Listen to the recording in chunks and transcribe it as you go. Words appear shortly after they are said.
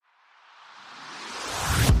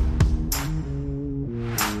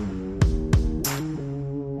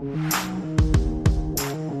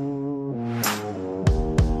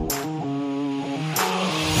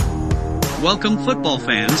Welcome, football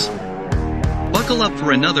fans. Buckle up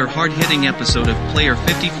for another hard-hitting episode of Player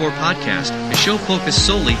 54 Podcast, a show focused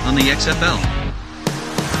solely on the XFL.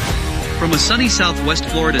 From a sunny Southwest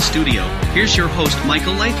Florida studio, here's your host,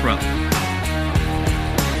 Michael Lathrop.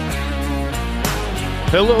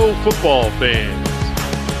 Hello, football fans.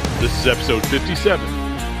 This is episode 57,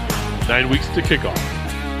 9 weeks to kickoff.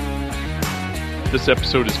 This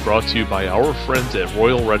episode is brought to you by our friends at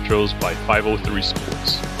Royal Retros by 503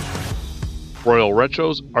 Sports. Royal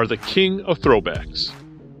Retros are the king of throwbacks.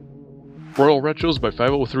 Royal Retros by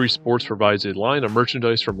 503 Sports provides a line of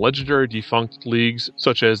merchandise from legendary defunct leagues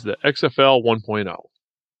such as the XFL 1.0.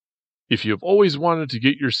 If you have always wanted to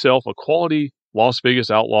get yourself a quality Las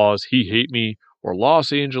Vegas Outlaws He Hate Me or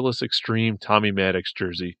Los Angeles Extreme Tommy Maddox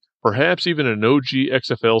jersey, perhaps even an OG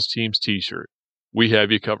XFL's team's t-shirt, we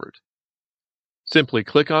have you covered. Simply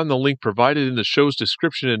click on the link provided in the show's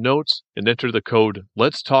description and notes and enter the code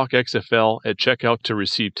Let's Talk XFL at checkout to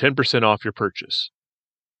receive 10% off your purchase.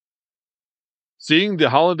 Seeing the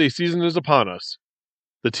holiday season is upon us,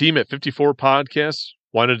 the team at 54 Podcasts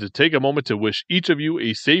wanted to take a moment to wish each of you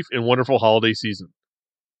a safe and wonderful holiday season.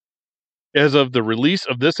 As of the release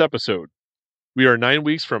of this episode, we are 9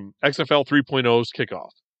 weeks from XFL 3.0's kickoff.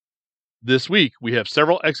 This week, we have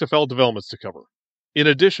several XFL developments to cover. In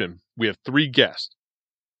addition, we have 3 guests.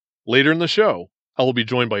 Later in the show, I will be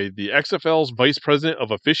joined by the XFL's Vice President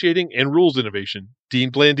of Officiating and Rules Innovation, Dean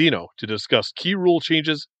Blandino, to discuss key rule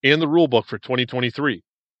changes and the rulebook for 2023,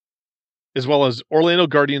 as well as Orlando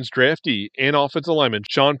Guardians draftee and offensive lineman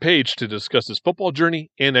Sean Page to discuss his football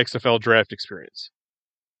journey and XFL draft experience.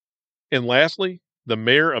 And lastly, the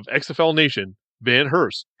mayor of XFL Nation, Van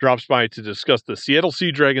Hurst, drops by to discuss the Seattle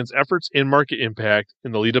Sea Dragons' efforts and market impact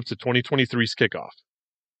in the lead-up to 2023's kickoff.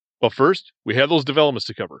 But first, we have those developments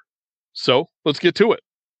to cover. So, let's get to it.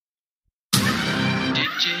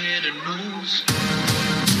 Did you hear the news?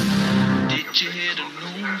 Did you hear the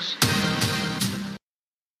news?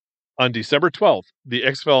 On December 12th, the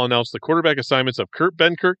XFL announced the quarterback assignments of Kurt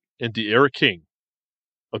Benkirk and D'Eriq King.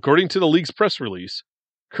 According to the league's press release,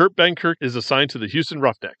 Kurt Benkirk is assigned to the Houston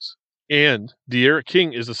Roughnecks, and D'Eriq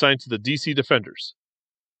King is assigned to the DC Defenders.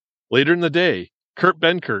 Later in the day, Kurt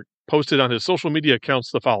Benkirk posted on his social media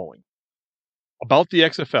accounts the following. About the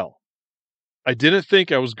XFL. I didn't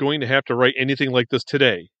think I was going to have to write anything like this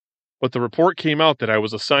today, but the report came out that I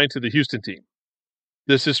was assigned to the Houston team.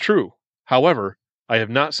 This is true. However, I have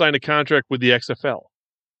not signed a contract with the XFL.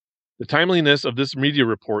 The timeliness of this media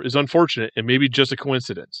report is unfortunate and maybe just a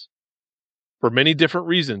coincidence. For many different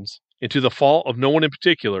reasons, and to the fault of no one in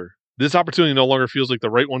particular, this opportunity no longer feels like the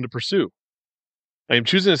right one to pursue. I am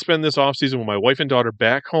choosing to spend this offseason with my wife and daughter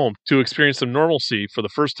back home to experience some normalcy for the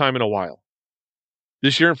first time in a while.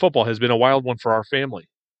 This year in football has been a wild one for our family.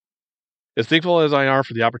 As thankful as I are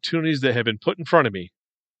for the opportunities that have been put in front of me,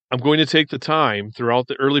 I'm going to take the time throughout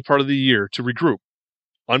the early part of the year to regroup,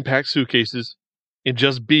 unpack suitcases, and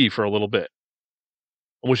just be for a little bit.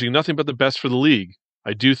 I'm wishing nothing but the best for the league.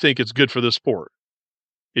 I do think it's good for the sport.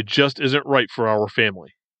 It just isn't right for our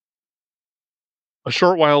family. A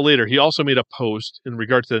short while later, he also made a post in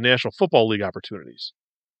regard to the National Football League opportunities,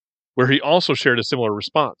 where he also shared a similar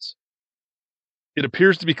response. It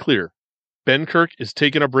appears to be clear, Benkirk is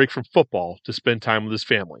taking a break from football to spend time with his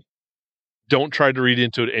family. Don't try to read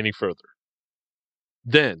into it any further.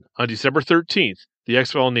 Then, on December 13th, the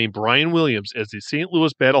XFL named Brian Williams as the St.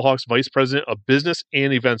 Louis Battlehawks Vice President of Business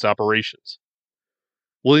and Events Operations.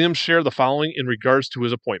 Williams shared the following in regards to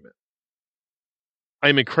his appointment. I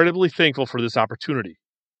am incredibly thankful for this opportunity.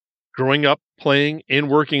 Growing up, playing, and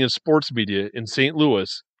working in sports media in St.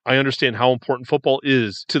 Louis, I understand how important football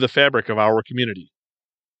is to the fabric of our community.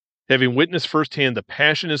 Having witnessed firsthand the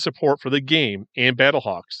passion and support for the game and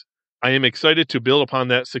Battlehawks, I am excited to build upon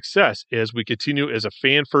that success as we continue as a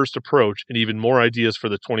fan-first approach and even more ideas for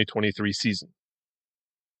the 2023 season.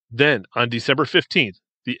 Then, on December 15th,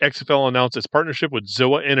 the XFL announced its partnership with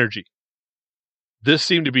ZOA Energy. This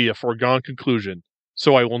seemed to be a foregone conclusion,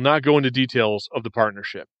 so I will not go into details of the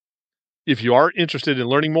partnership. If you are interested in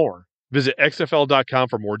learning more, visit xfl.com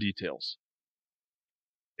for more details.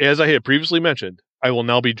 As I had previously mentioned, I will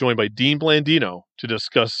now be joined by Dean Blandino to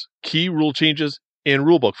discuss key rule changes and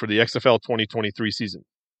rulebook for the XFL 2023 season.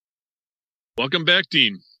 Welcome back,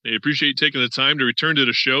 Dean. I appreciate you taking the time to return to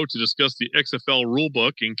the show to discuss the XFL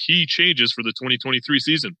rulebook and key changes for the 2023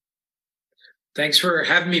 season. Thanks for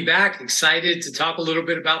having me back. Excited to talk a little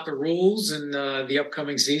bit about the rules and the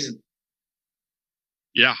upcoming season.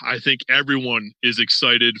 Yeah, I think everyone is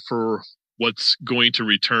excited for what's going to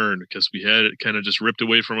return because we had it kind of just ripped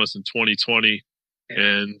away from us in 2020. Yeah.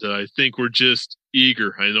 And I think we're just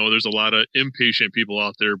eager. I know there's a lot of impatient people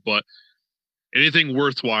out there, but anything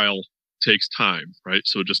worthwhile takes time, right?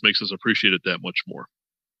 So it just makes us appreciate it that much more.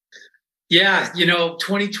 Yeah,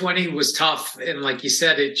 2020 was tough. And like you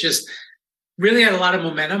said, it just really had a lot of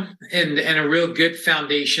momentum and a real good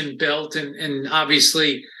foundation built, and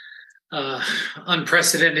obviously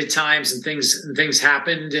unprecedented times and things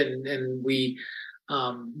happened, and we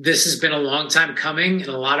this has been a long time coming and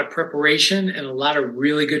a lot of preparation and a lot of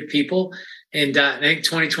really good people. And I think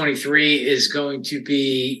 2023 is going to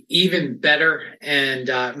be even better. And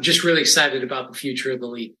I'm just really excited about the future of the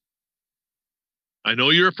league. I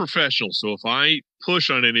know you're a professional, so if I push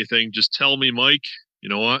on anything, just tell me, Mike, you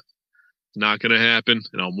know what? It's not going to happen,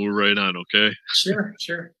 and I'll move right on, okay? Sure.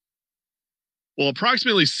 Well,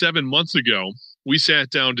 approximately 7 months ago, we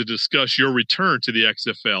sat down to discuss your return to the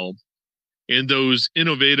XFL and those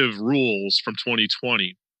innovative rules from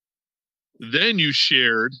 2020. Then you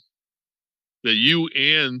shared that you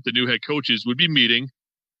and the new head coaches would be meeting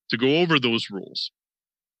to go over those rules.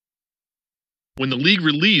 When the league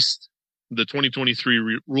released the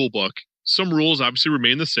 2023 rule book, some rules obviously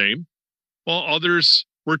remain the same, while others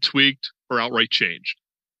were tweaked or outright changed.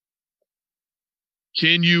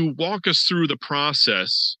 Can you walk us through the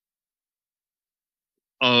process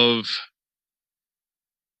of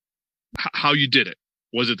how you did it?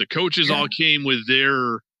 Was it the coaches all came with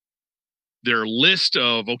their list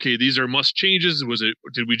of, okay, these are must changes?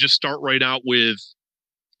 Did we just start right out with,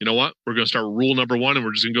 you know what, we're going to start rule number 1 and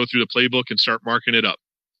we're just going to go through the playbook and start marking it up?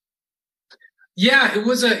 Yeah, it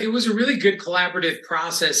was a really good collaborative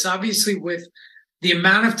process. Obviously, with the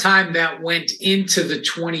amount of time that went into the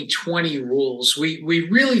 2020 rules, we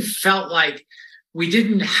really felt like we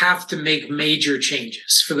didn't have to make major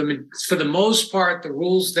changes. For the most part, the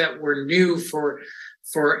rules that were new for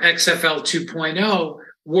XFL 2.0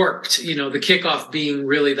 worked, the kickoff being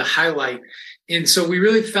really the highlight. And so we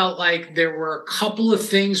really felt like there were a couple of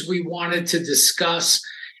things we wanted to discuss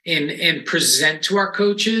and present to our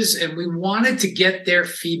coaches, and we wanted to get their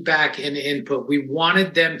feedback and input. We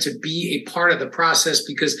wanted them to be a part of the process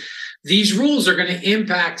because these rules are going to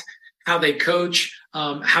impact how they coach,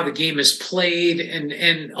 how the game is played,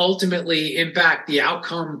 and ultimately impact the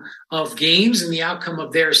outcome of games and the outcome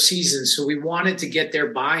of their season. So we wanted to get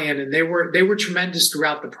their buy-in, and they were tremendous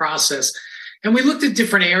throughout the process. And we looked at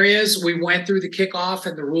different areas. We went through the kickoff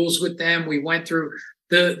and the rules with them. We went through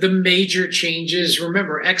the major changes.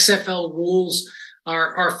 Remember, XFL rules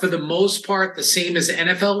are for the most part the same as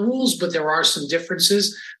NFL rules, but there are some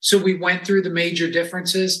differences. So we went through the major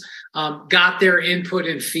differences, got their input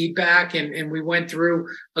and feedback, and we went through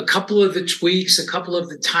a couple of the tweaks, a couple of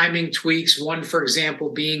the timing tweaks. One, for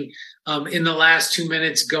example, being in the last 2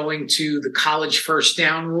 minutes going to the college first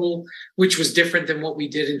down rule, which was different than what we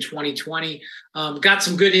did in 2020. Got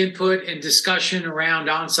some good input and discussion around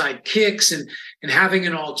onside kicks and having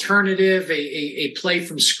an alternative, a play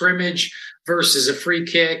from scrimmage versus a free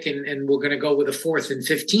kick. And we're going to go with a 4th and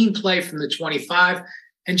 15 play from the 25,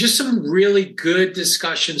 and just some really good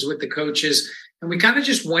discussions with the coaches. And we kind of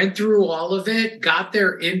just went through all of it, got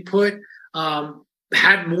their input,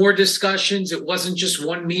 had more discussions. It wasn't just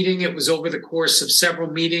one meeting. It was over the course of several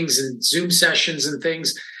meetings and Zoom sessions and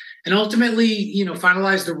things. And ultimately,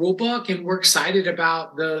 finalized the rule book, and we're excited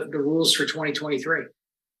about the rules for 2023.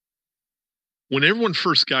 When everyone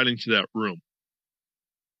first got into that room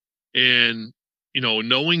and,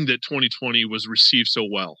 knowing that 2020 was received so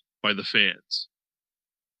well by the fans,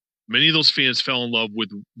 many of those fans fell in love with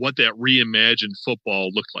what that reimagined football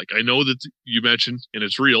looked like. I know that you mentioned, and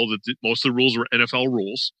it's real, that most of the rules were NFL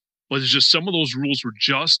rules, but it's just some of those rules were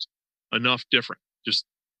just enough different. Just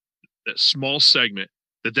that small segment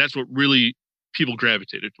that's what really people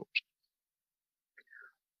gravitated towards.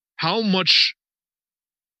 How much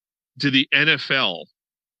did the NFL,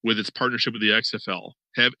 with its partnership with the XFL,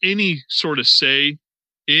 have any sort of say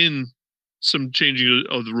in some changing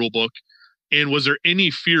of the rule book? And was there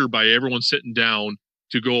any fear by everyone sitting down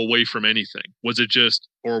to go away from anything? Was it just,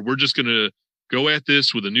 or we're just going to go at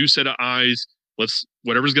this with a new set of eyes?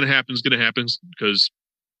 Whatever's going to happen is going to happen, because,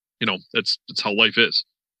 that's how life is.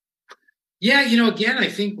 Yeah, again, I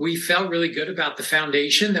think we felt really good about the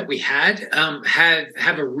foundation that we have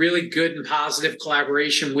a really good and positive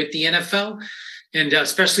collaboration with the NFL, and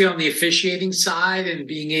especially on the officiating side, and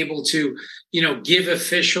being able to, give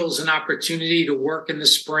officials an opportunity to work in the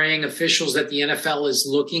spring, officials that the NFL is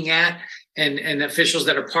looking at, and officials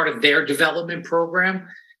that are part of their development program.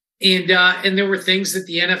 And there were things that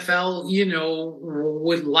the NFL,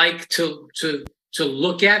 would like to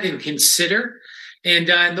look at and consider.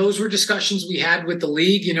 And those were discussions we had with the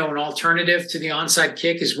league. An alternative to the onside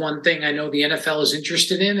kick is one thing I know the NFL is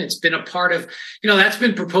interested in. It's been a part of, that's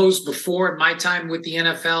been proposed before in my time with the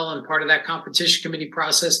NFL and part of that competition committee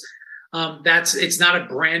process. It's not a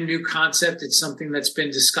brand new concept. It's something that's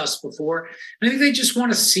been discussed before. And I think they just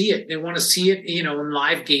want to see it. They want to see it, in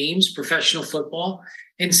live games, professional football,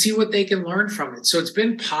 and see what they can learn from it. So it's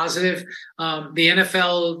been positive. The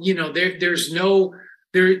NFL,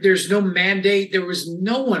 there's no mandate. There was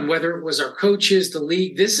no one, whether it was our coaches, the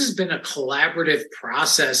league. This has been a collaborative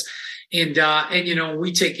process. And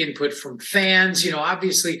we take input from fans.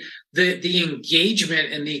 Obviously the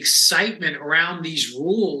engagement and the excitement around these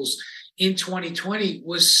rules in 2020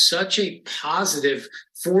 was such a positive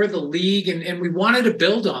for the league. And we wanted to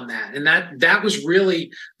build on that. And that was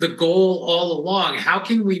really the goal all along. How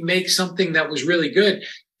can we make something that was really good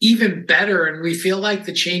even better? And we feel like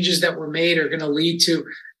the changes that were made are going to lead to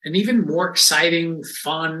an even more exciting,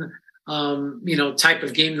 fun, type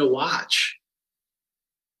of game to watch.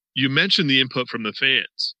 You mentioned the input from the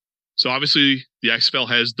fans. So obviously the XFL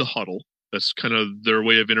has the huddle. That's kind of their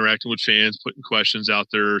way of interacting with fans, putting questions out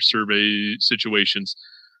there, survey situations.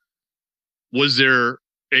 Was there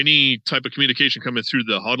any type of communication coming through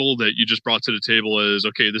the huddle that you just brought to the table as,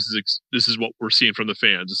 okay, this is what we're seeing from the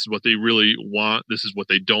fans. This is what they really want. This is what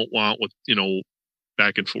they don't want, with,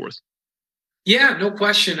 back and forth. Yeah, no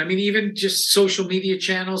question. I mean, even just social media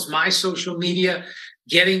channels, my social media,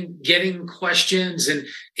 getting questions and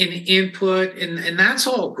input, and that's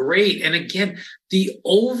all great. And again, the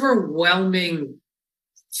overwhelming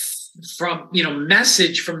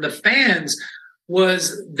message from the fans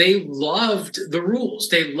was they loved the rules.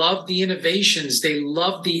 They loved the innovations. They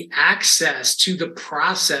loved the access to the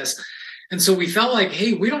process. And so we felt like,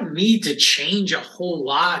 hey, we don't need to change a whole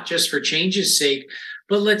lot just for change's sake,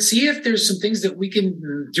 but let's see if there's some things that we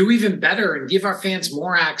can do even better and give our fans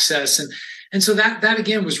more access. And so that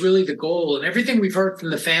again was really the goal. And everything we've heard from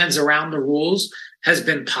the fans around the rules has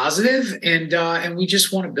been positive, and we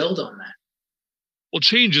just want to build on that. Well,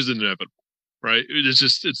 change is inevitable, right?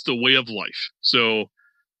 It's the way of life. So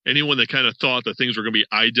anyone that kind of thought that things were going to be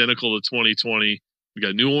identical to 2020, we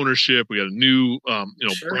got new ownership, we got a new,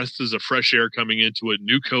 Sure. breaths of fresh air coming into it,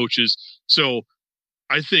 new coaches. So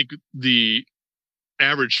I think the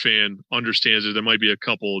average fan understands that there might be a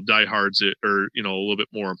couple of diehards that are, a little bit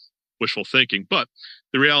more wishful thinking, but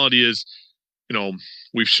the reality is,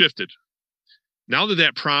 we've shifted. Now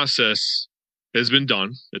that process has been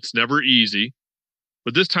done, it's never easy,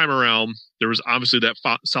 but this time around, there was obviously that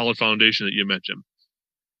solid foundation that you mentioned.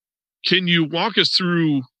 Can you walk us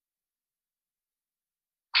through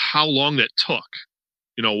how long that took?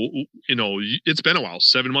 It's been a while,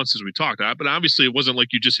 7 months since we talked, but obviously it wasn't like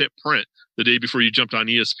you just hit print the day before you jumped on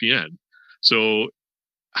ESPN. So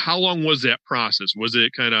how long was that process? Was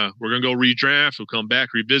it kind of, we're going to go redraft, we'll come back,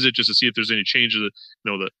 revisit just to see if there's any changes,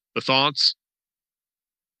 the thoughts?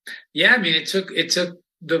 Yeah, I mean, it took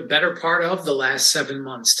the better part of the last 7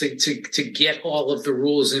 months to get all of the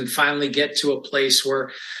rules and finally get to a place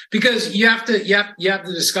where, because you have the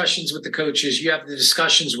discussions with the coaches, you have the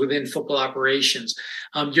discussions within football operations.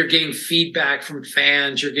 You're getting feedback from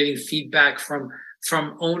fans, you're getting feedback from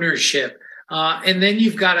ownership, and then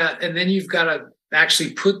you've got to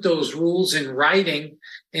actually put those rules in writing,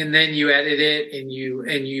 and then you edit it and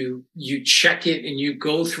you check it and you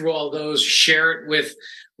go through all those, share it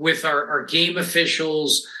with our game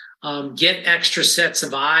officials, get extra sets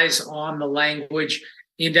of eyes on the language.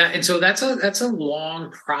 And so that's a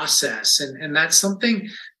long process. And that's something,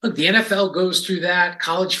 look, the NFL goes through that.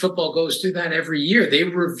 College football goes through that every year. They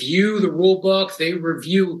review the rule book. They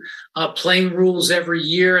review playing rules every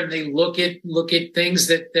year, and they look at things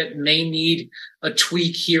that may need a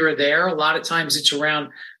tweak here or there. A lot of times it's around,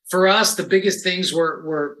 for us, the biggest things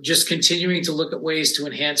were just continuing to look at ways to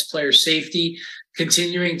enhance player safety,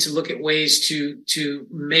 continuing to look at ways to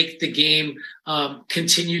make the game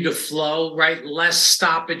continue to flow, right? Less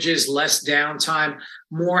stoppages, less downtime,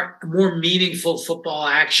 more meaningful football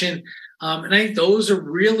action. And I think those are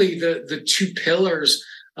really the two pillars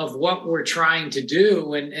of what we're trying to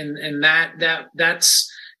do. And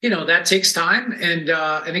that's, that takes time. And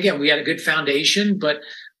again, we had a good foundation, but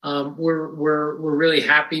we're really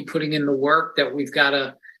happy putting in the work that we've got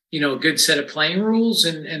a good set of playing rules,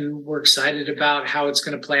 and we're excited about how it's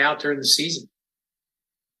going to play out during the season.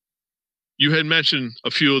 You had mentioned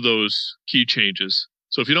a few of those key changes.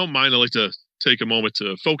 So if you don't mind, I'd like to take a moment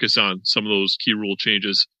to focus on some of those key rule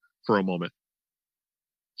changes for a moment.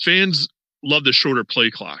 Fans love the shorter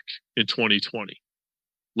play clock in 2020.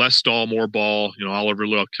 Less stall, more ball. Oliver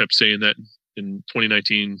Luck kept saying that in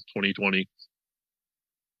 2019, 2020.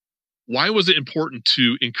 why was it important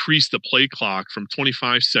to increase the play clock from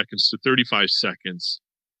 25 seconds to 35 seconds?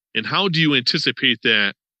 And how do you anticipate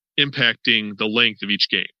that impacting the length of each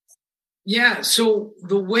game? Yeah, so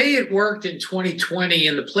the way it worked in 2020,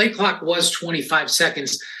 and the play clock was 25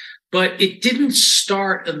 seconds, but it didn't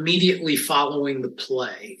start immediately following the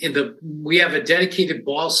play. We have a dedicated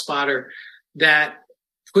ball spotter that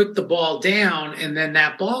put the ball down, and then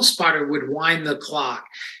that ball spotter would wind the clock.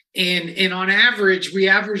 And on average, we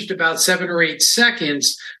averaged about 7 or 8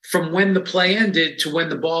 seconds from when the play ended to when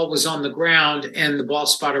the ball was on the ground and the ball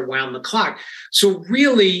spotter wound the clock. So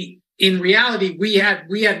really, in reality, we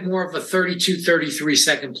had more of a 32, 33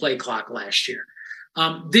 second play clock last year.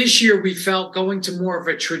 This year, we felt going to more of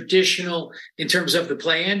a traditional in terms of the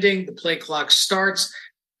play ending, the play clock starts.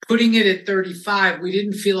 Putting it at 35, we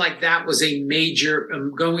didn't feel like that was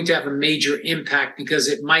going to have a major impact because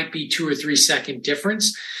it might be 2 or 3 second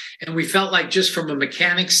difference. And we felt like just from a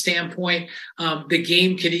mechanics standpoint, the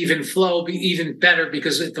game could even flow be even better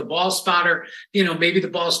because if the ball spotter, maybe the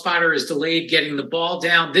ball spotter is delayed getting the ball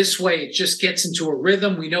down. This way, it just gets into a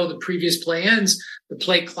rhythm. We know the previous play ends, the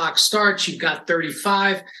play clock starts, you've got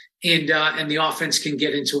 35. And the offense can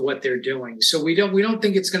get into what they're doing. So we don't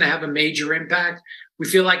think it's going to have a major impact. We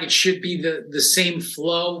feel like it should be the same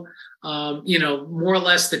flow, more or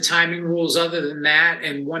less the timing rules other than that.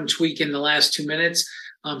 And one tweak in the last 2 minutes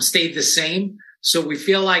stayed the same. So we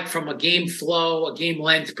feel like from a game flow, a game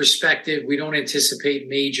length perspective, we don't anticipate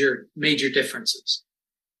major differences.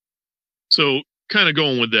 So kind of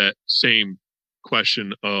going with that same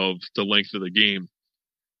question of the length of the game,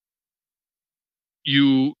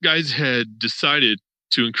 you guys had decided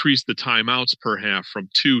to increase the timeouts per half from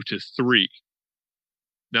 2 to 3.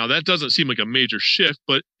 Now, that doesn't seem like a major shift,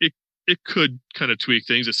 but it could kind of tweak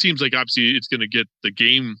things. It seems like obviously it's going to get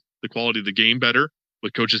the quality of the game better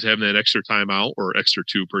with coaches having that extra timeout or extra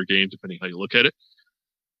 2 per game, depending how you look at it.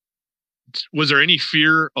 Was there any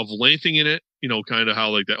fear of lengthening it? Kind of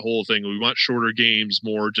how like that whole thing, we want shorter games,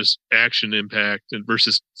 more just action impact and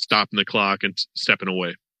versus stopping the clock and stepping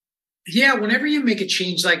away. Yeah, whenever you make a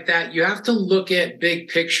change like that, you have to look at big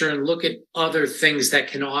picture and look at other things that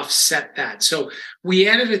can offset that. So we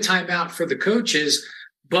added a timeout for the coaches,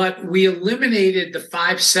 but we eliminated the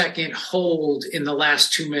 5-second hold in the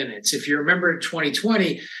last 2 minutes. If you remember in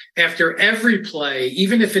 2020, after every play,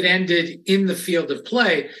 even if it ended in the field of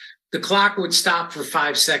play, the clock would stop for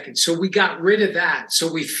 5 seconds. So we got rid of that.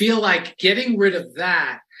 So we feel like getting rid of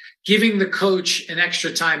that, giving the coach an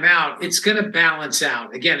extra timeout, it's going to balance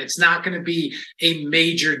out. Again, it's not going to be a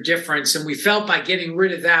major difference. And we felt by getting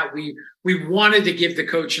rid of that, we wanted to give the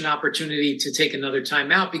coach an opportunity to take another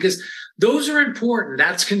timeout because those are important.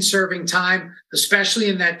 That's conserving time, especially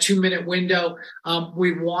in that 2-minute window.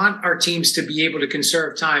 We want our teams to be able to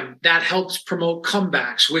conserve time. That helps promote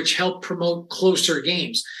comebacks, which help promote closer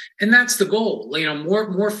games. And that's the goal,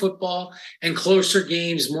 more football and closer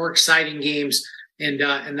games, more exciting games. And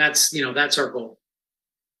that's our goal.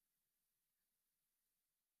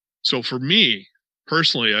 So for me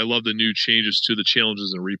personally, I love the new changes to the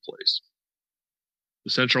challenges and replays.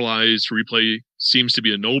 The centralized replay seems to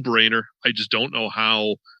be a no-brainer. I just don't know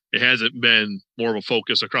how it hasn't been more of a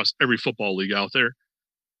focus across every football league out there.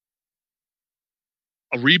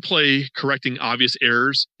 A replay correcting obvious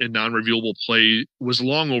errors and non-reviewable play was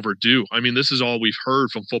long overdue. I mean, this is all we've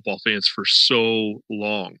heard from football fans for so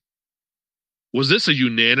long. Was this a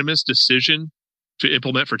unanimous decision to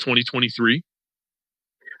implement for 2023?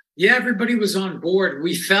 Yeah, everybody was on board.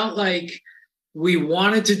 We felt like we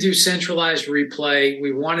wanted to do centralized replay.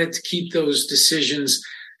 We wanted to keep those decisions.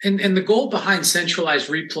 And the goal behind centralized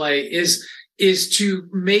replay is to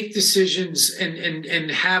make decisions and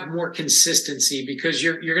have more consistency because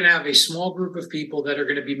you're going to have a small group of people that are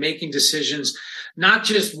going to be making decisions, not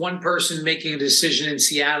just one person making a decision in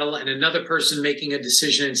Seattle and another person making a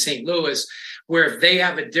decision in St. Louis, where if they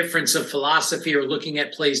have a difference of philosophy or looking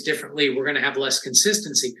at plays differently, we're going to have less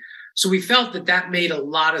consistency. So we felt that made a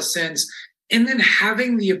lot of sense. And then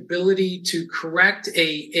having the ability to correct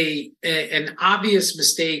an obvious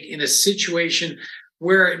mistake in a situation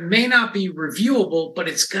where it may not be reviewable, but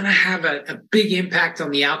it's going to have a big impact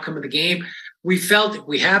on the outcome of the game. We felt if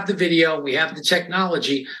we have the video, we have the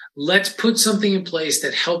technology, let's put something in place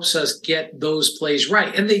that helps us get those plays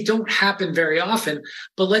right. And they don't happen very often,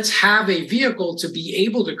 but let's have a vehicle to be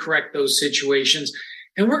able to correct those situations.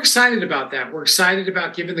 And we're excited about that. We're excited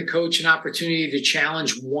about giving the coach an opportunity to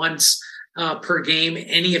challenge once per game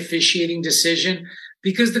any officiating decision.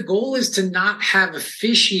 because the goal is to not have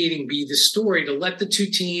officiating be the story, to let the two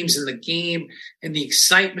teams and the game and the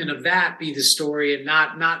excitement of that be the story, and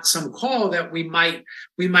not some call that we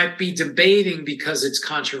might be debating because it's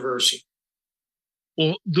controversial.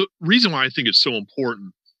 Well, the reason why I think it's so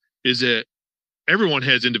important is that everyone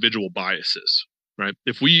has individual biases, right?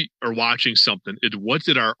 If we are watching something, what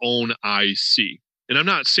did our own eyes see? And I'm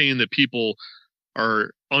not saying that people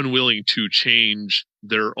are unwilling to change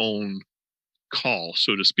their own call,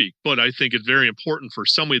 so to speak, but I think it's very important for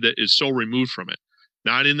somebody that is so removed from it,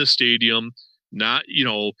 not in the stadium, not,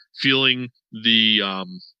 feeling the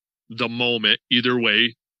moment either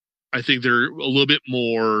way. I think they're a little bit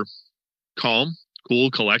more calm, cool,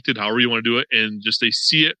 collected, however you want to do it, and just they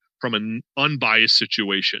see it from an unbiased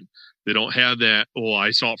situation. They don't have that,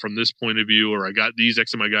 I saw it from this point of view, or I got these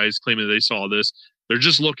X of my guys claiming they saw this. They're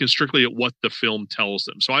just looking strictly at what the film tells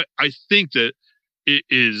them. So I think that it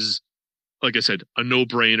is, like I said, a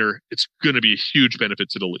no-brainer. It's going to be a huge benefit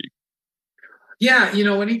to the league. Yeah,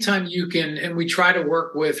 anytime you can, and we try to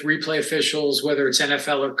work with replay officials, whether it's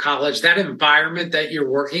NFL or college, that environment that you're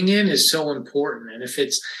working in is so important. And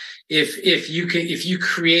if you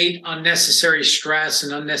create unnecessary stress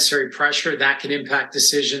and unnecessary pressure, that can impact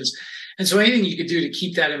decisions. And so anything you could do to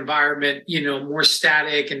keep that environment, more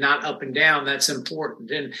static and not up and down, that's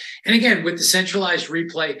important. And again, with the centralized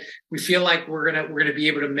replay, we feel like we're gonna be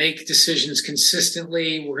able to make decisions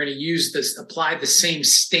consistently. We're gonna apply the same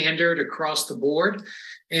standard across the board,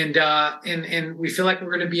 and we feel like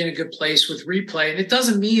we're gonna be in a good place with replay. And it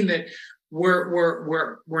doesn't mean that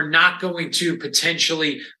we're not going to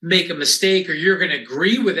potentially make a mistake or you're going to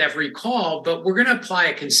agree with every call, but we're going to apply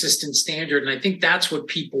a consistent standard. And I think that's what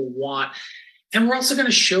people want. And we're also going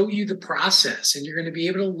to show you the process, and you're going to be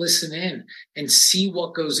able to listen in and see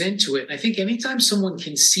what goes into it. And I think anytime someone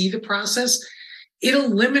can see the process, it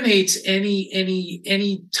eliminates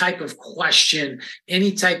any type of question,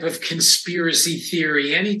 any type of conspiracy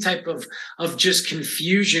theory, any type of just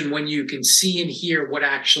confusion when you can see and hear what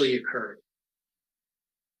actually occurred.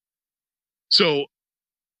 So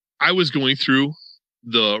I was going through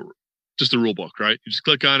the rule book, right? You just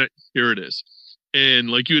click on it. Here it is. And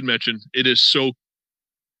like you had mentioned, it is so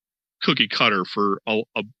cookie cutter for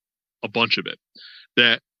a bunch of it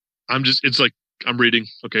that it's like, I'm reading.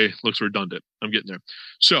 Okay. Looks redundant. I'm getting there.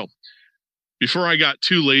 So before I got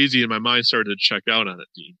too lazy and my mind started to check out on it,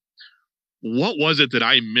 Dean, what was it that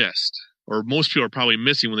I missed, or most people are probably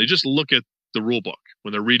missing when they just look at the rule book,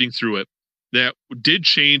 when they're reading through it, that did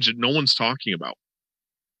change that no one's talking about?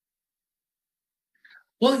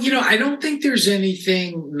 Well, I don't think there's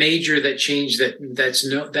anything major that changed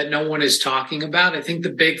that no one is talking about. I think the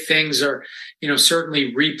big things are,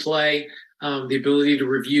 certainly replay, the ability to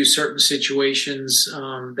review certain situations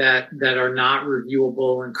that are not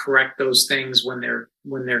reviewable and correct those things when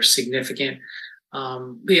they're significant.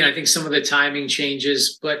 I think some of the timing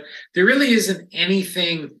changes, but there really isn't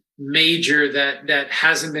anything major that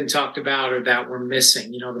hasn't been talked about or that we're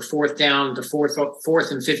missing. The fourth down, the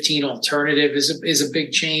fourth and 15 alternative is a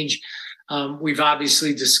big change. We've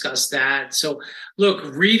obviously discussed that. So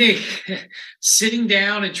look, sitting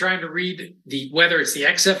down and trying to read whether it's the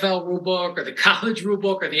XFL rulebook or the college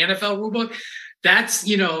rulebook or the NFL rulebook, that's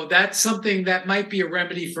something that might be a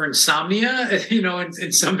remedy for insomnia,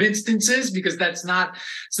 in some instances, because it's not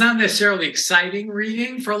necessarily exciting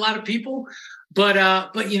reading for a lot of people. But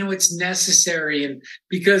it's necessary, and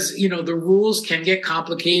because the rules can get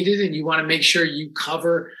complicated, and you want to make sure you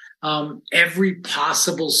cover every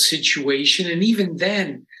possible situation. And even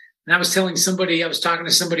then, and I was talking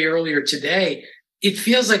to somebody earlier today, it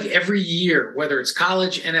feels like every year, whether it's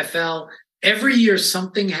college, NFL, every year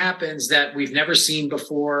something happens that we've never seen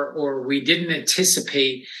before or we didn't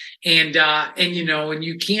anticipate. And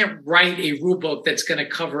you can't write a rule book that's going to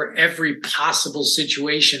cover every possible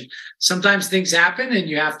situation. Sometimes things happen and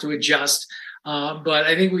you have to adjust. But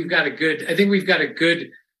I think we've got a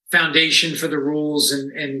good foundation for the rules,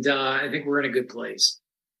 and I think we're in a good place.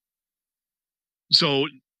 So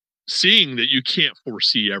seeing that you can't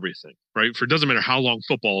foresee everything, right? For it doesn't matter how long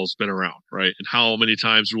football has been around, right? And how many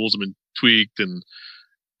times rules have been tweaked and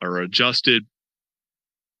are adjusted.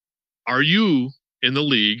 Are you in the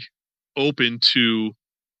league open to,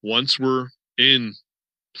 once we're in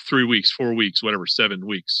 3 weeks, 4 weeks, whatever, 7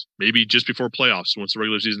 weeks, maybe just before playoffs, once the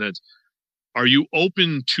regular season ends, are you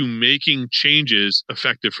open to making changes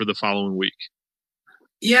effective for the following week?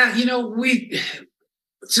 Yeah,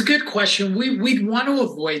 it's a good question. We'd want to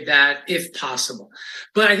avoid that if possible.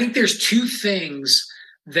 But I think there's two things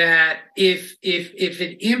that if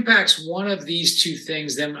it impacts one of these two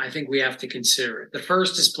things, then I think we have to consider it. The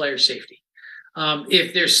first is player safety.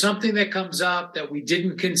 If there's something that comes up that we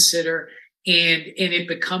didn't consider, and it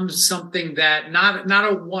becomes something that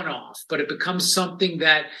not a one-off, but it becomes something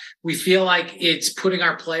that we feel like it's putting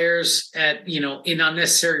our players at, in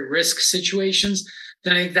unnecessary risk situations,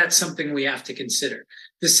 then I think that's something we have to consider.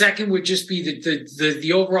 The second would just be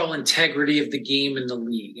the overall integrity of the game in the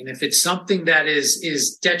league. And if it's something that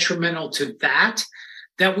is detrimental to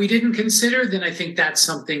that we didn't consider, then I think that's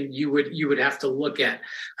something you would have to look at.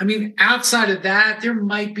 I mean, outside of that, there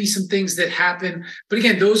might be some things that happen, but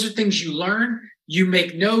again, those are things you learn. You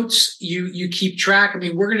make notes, you keep track. I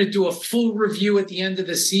mean, we're going to do a full review at the end of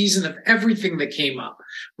the season of everything that came up.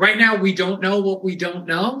 Right now, we don't know what we don't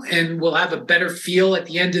know, and we'll have a better feel at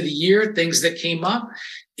the end of the year, things that came up.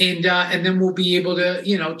 And then we'll be able to,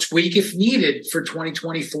 tweak if needed for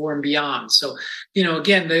 2024 and beyond. So,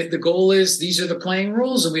 again, the goal is these are the playing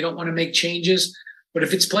rules and we don't want to make changes. But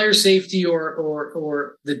if it's player safety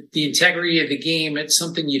or the integrity of the game, it's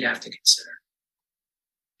something you'd have to consider.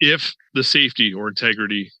 If the safety or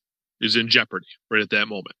integrity is in jeopardy right at that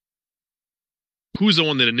moment, who's the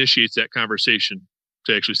one that initiates that conversation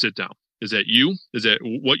to actually sit down? Is that you? Is that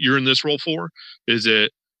what you're in this role for? Is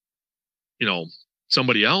it,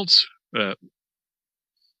 somebody else?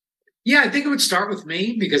 Yeah, I think it would start with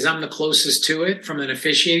me because I'm the closest to it from an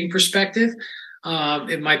officiating perspective.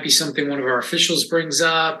 It might be something one of our officials brings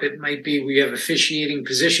up. It might be we have officiating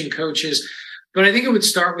position coaches, but I think it would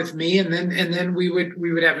start with me, and then we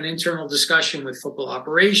would have an internal discussion with football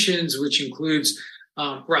operations, which includes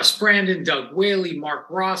Russ Brandon, Doug Whaley, Mark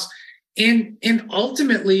Ross. And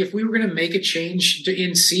ultimately, if we were going to make a change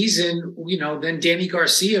in season, then Danny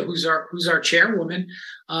Garcia, who's our chairwoman,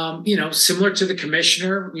 similar to the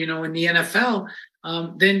commissioner, in the NFL,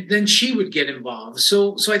 then she would get involved.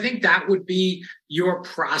 So I think that would be your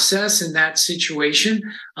process in that situation.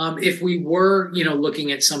 If we were,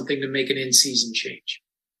 looking at something to make an in-season change.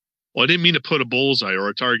 Well, I didn't mean to put a bullseye or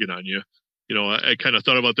a target on you. I kind of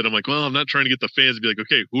thought about that. I'm like, well, I'm not trying to get the fans to be like,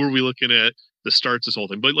 okay, who are we looking at that starts this whole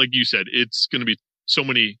thing? But like you said, it's going to be so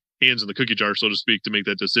many hands in the cookie jar, so to speak, to make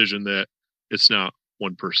that decision that it's not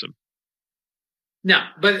one person. No,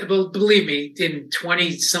 but believe me, in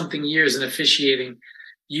 20 something years in officiating,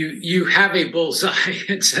 you have a bullseye.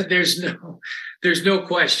 There's no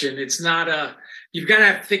question. It's not you've got to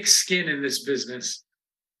have thick skin in this business.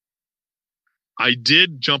 I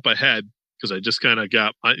did jump ahead because I just kind of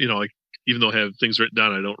got, even though I have things written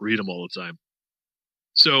down, I don't read them all the time.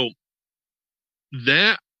 So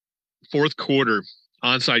that fourth quarter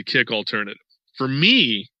onside kick alternative, for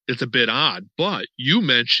me, it's a bit odd, but you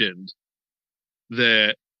mentioned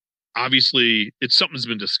that obviously it's something that's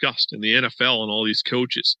been discussed in the NFL and all these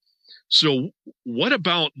coaches. So what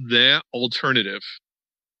about that alternative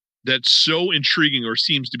that's so intriguing or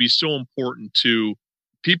seems to be so important to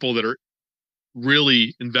people that are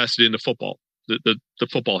really invested into football, the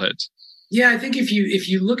football heads? Yeah, I think if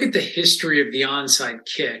you look at the history of the onside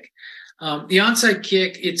kick,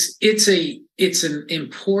 it's an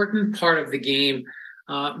important part of the game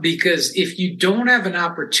because if you don't have an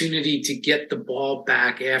opportunity to get the ball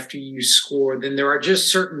back after you score, then there are just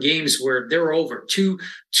certain games where they're over. Two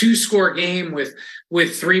score game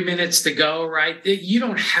with 3 minutes to go, right? You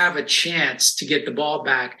don't have a chance to get the ball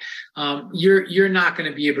back. You're not going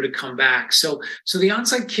to be able to come back. So the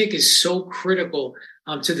onside kick is so critical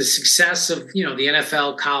to the success of, the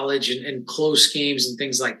NFL, college, and close games and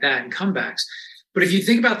things like that and comebacks. But if you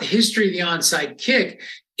think about the history of the onside kick,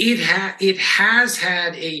 it has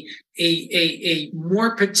had a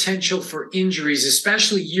more potential for injuries,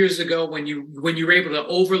 especially years ago when you were able to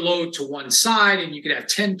overload to one side and you could have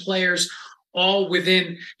 10 players all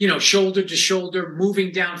within, shoulder to shoulder,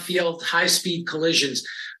 moving downfield, high speed collisions.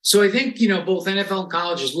 So I think, both NFL and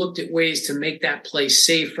colleges looked at ways to make that play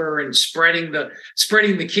safer and spreading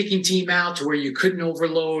the kicking team out to where you couldn't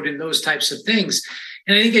overload and those types of things.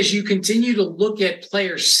 And I think as you continue to look at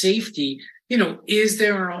player safety, is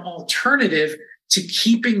there an alternative to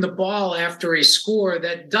keeping the ball after a score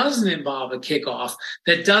that doesn't involve a kickoff,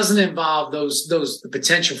 that doesn't involve the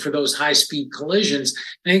potential for those high speed collisions?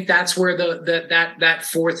 I think that's where that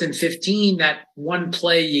 4th and 15, that one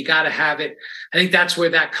play, you got to have it. I think that's where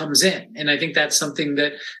that comes in. And I think that's something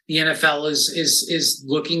that the NFL is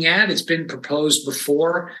looking at. It's been proposed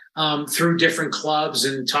before through different clubs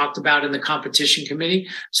and talked about in the competition committee.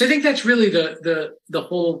 So I think that's really the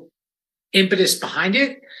whole impetus behind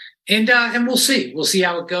it. And we'll see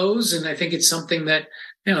how it goes. And I think it's something that,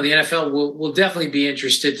 the NFL will definitely be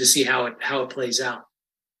interested to see how it plays out.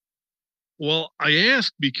 Well, I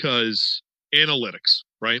ask because analytics,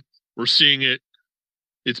 right? We're seeing it.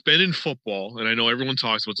 It's been in football, and I know everyone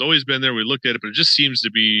talks about it's always been there. We looked at it, but it just seems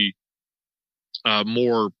to be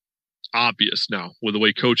more obvious now with the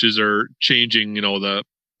way coaches are changing, the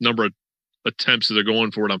number of attempts that they're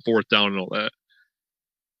going for it on fourth down and all that.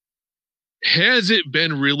 Has it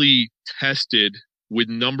been really tested with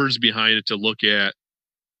numbers behind it to look at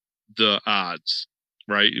the odds,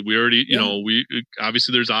 right? We already, we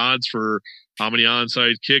obviously there's odds for how many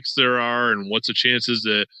onside kicks there are and what's the chances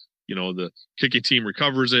that, the kicking team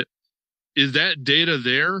recovers it. Is that data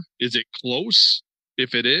there? Is it close?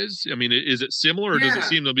 If it is, I mean, is it similar or does it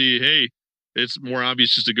seem to be, hey, it's more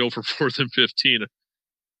obvious just to go for 4th and 15?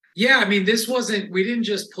 Yeah, I mean, we didn't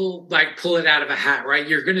just pull it out of a hat, right?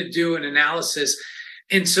 You're going to do an analysis.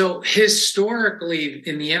 And so historically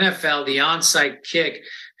in the NFL, the onside kick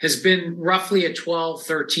has been roughly a 12,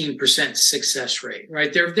 13% success rate,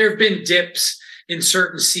 right? There have been dips in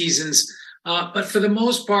certain seasons, but for the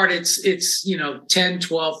most part, it's 10,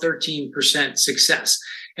 12, 13% success.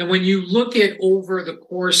 And when you look at over the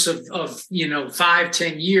course of 5,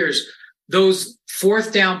 10 years, those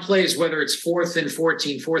fourth down plays, whether it's 4th and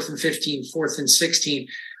 14, 4th and 15, 4th and 16,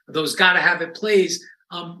 those got to have it plays,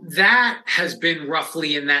 that has been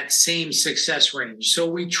roughly in that same success range. So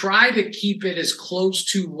we try to keep it as close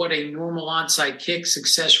to what a normal onside kick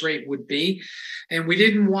success rate would be. And we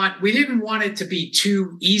didn't want it to be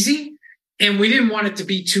too easy. And we didn't want it to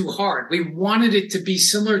be too hard. We wanted it to be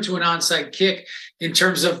similar to an onside kick in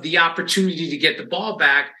terms of the opportunity to get the ball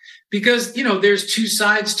back, because, there's two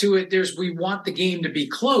sides to it. We want the game to be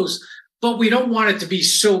close, but we don't want it to be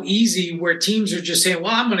so easy where teams are just saying,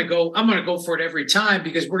 well, I'm going to go for it every time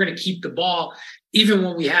because we're going to keep the ball even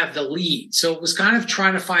when we have the lead. So it was kind of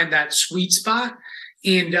trying to find that sweet spot.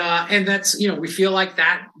 And that's, we feel like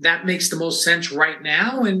that makes the most sense right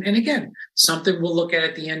now. And again, something we'll look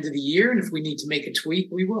at the end of the year. And if we need to make a tweak,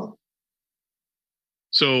 we will.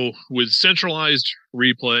 So with centralized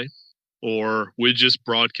replay or with just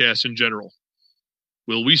broadcast in general,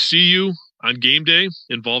 will we see you on game day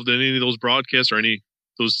involved in any of those broadcasts or any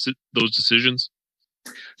those decisions?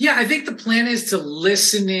 Yeah, I think the plan is to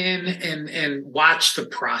listen in and watch the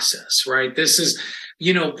process, right? This is,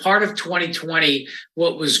 part of 2020.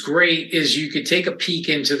 What was great is you could take a peek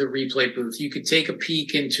into the replay booth. You could take a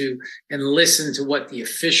peek into and listen to what the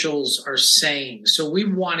officials are saying. So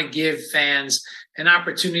we want to give fans an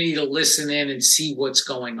opportunity to listen in and see what's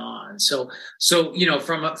going on. So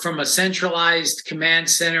from a centralized command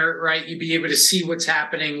center, right, you'd be able to see what's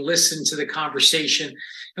happening, listen to the conversation.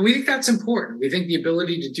 And we think that's important. We think the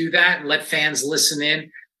ability to do that and let fans listen in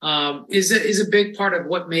is a big part of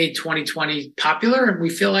what made 2020 popular. And we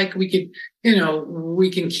feel like we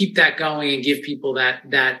can keep that going and give people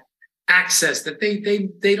that access that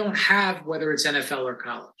they don't have, whether it's NFL or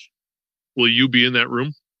college. Will you be in that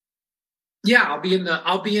room? Yeah, I'll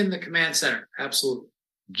be in the command center. Absolutely.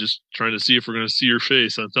 Just trying to see if we're going to see your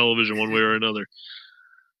face on television one way or another.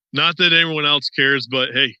 Not that anyone else cares, but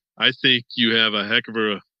hey, I think you have a heck of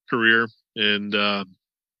a career, and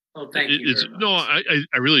thank you.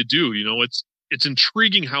 I really do. It's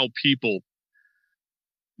intriguing how people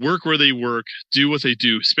work where they work, do what they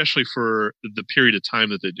do, especially for the period of time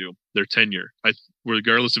that they do, their tenure.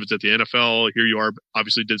 Regardless if it's at the NFL, here you are,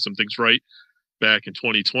 obviously did some things right back in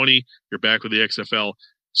 2020. You're back with the XFL,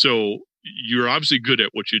 so you're obviously good at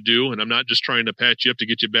what you do. And I'm not just trying to patch you up to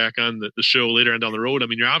get you back on the show later on down the road. I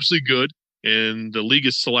mean, you're obviously good, and the league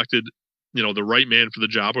has selected, the right man for the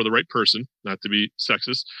job, or the right person, not to be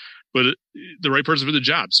sexist, but the right person for the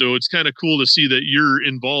job. So it's kind of cool to see that you're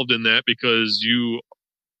involved in that because you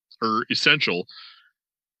are essential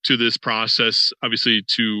to this process, obviously,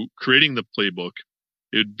 to creating the playbook.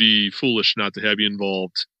 It'd be foolish not to have you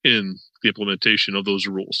involved in the implementation of those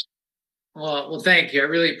rules. Well, thank you. I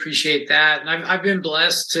really appreciate that. And I've been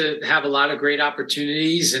blessed to have a lot of great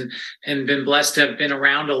opportunities and been blessed to have been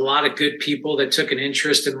around a lot of good people that took an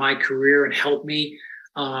interest in my career and helped me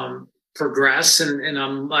progress. And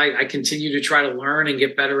I continue to try to learn and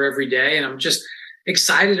get better every day. And I'm just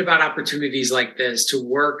excited about opportunities like this to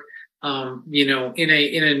work, in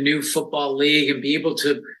a new football league and be able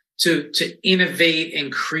to innovate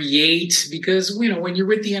and create, because, when you're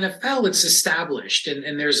with the NFL, it's established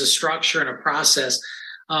and there's a structure and a process.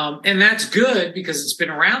 And that's good because it's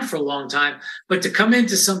been around for a long time, but to come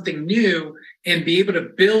into something new and be able to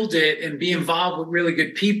build it and be involved with really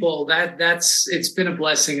good people, it's been a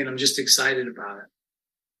blessing, and I'm just excited about it.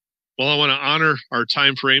 Well, I want to honor our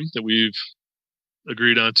time frame that we've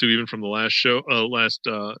agreed on to, even from the last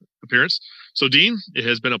appearance. So Dean, it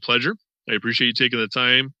has been a pleasure. I appreciate you taking the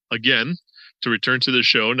time again to return to the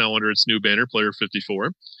show, now under its new banner, Player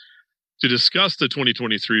 54, to discuss the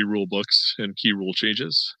 2023 rule books and key rule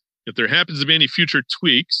changes. If there happens to be any future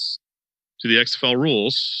tweaks to the XFL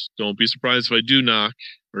rules, don't be surprised if I do knock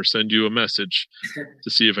or send you a message to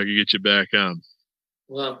see if I can get you back on.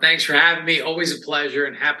 Well, thanks for having me. Always a pleasure,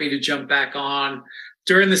 and happy to jump back on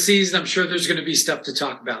during the season. I'm sure there's going to be stuff to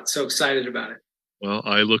talk about. So excited about it. Well,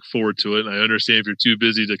 I look forward to it. And I understand if you're too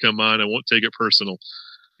busy to come on, I won't take it personal.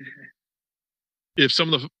 If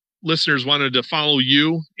some of the listeners wanted to follow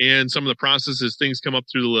you and some of the processes, things come up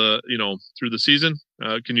through the season,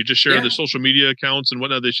 can you just share the social media accounts and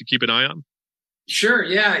whatnot they should keep an eye on? Sure.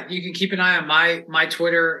 Yeah. You can keep an eye on my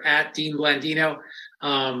Twitter at Dean Blandino,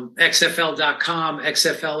 XFL.com.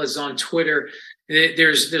 XFL is on Twitter.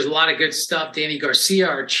 There's a lot of good stuff. Danny Garcia,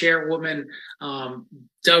 our chairwoman,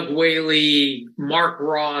 Doug Whaley, Mark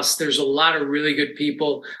Ross. There's a lot of really good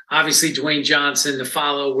people. Obviously, Dwayne Johnson to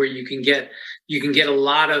follow, where you can get a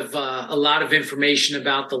lot of information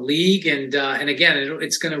about the league. And again,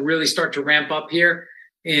 it's going to really start to ramp up here,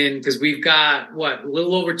 because we've got a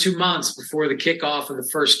little over 2 months before the kickoff of the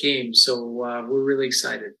first game. So we're really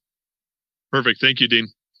excited. Perfect. Thank you, Dean.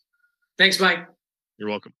 Thanks, Mike. You're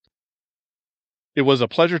welcome. It was a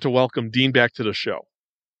pleasure to welcome Dean back to the show.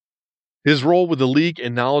 His role with the league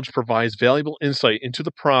and knowledge provides valuable insight into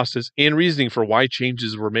the process and reasoning for why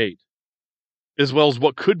changes were made, as well as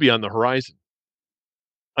what could be on the horizon.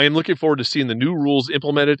 I am looking forward to seeing the new rules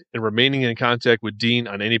implemented and remaining in contact with Dean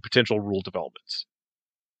on any potential rule developments.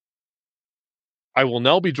 I will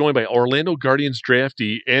now be joined by Orlando Guardians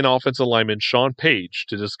draftee and offensive lineman Sean Page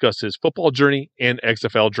to discuss his football journey and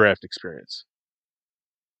XFL draft experience.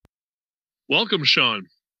 Welcome, Sean.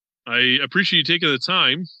 I appreciate you taking the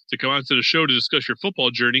time to come on to the show to discuss your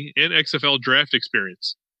football journey and XFL draft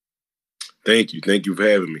experience. Thank you. Thank you for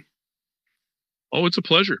having me. Oh, it's a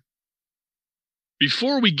pleasure.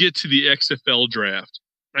 Before we get to the XFL draft,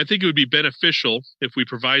 I think it would be beneficial if we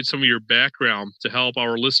provide some of your background to help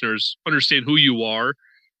our listeners understand who you are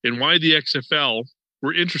and why the XFL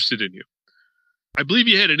were interested in you. I believe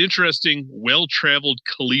you had an interesting, well-traveled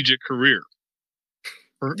collegiate career.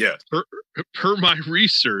 Per my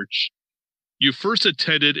research, you first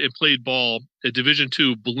attended and played ball at Division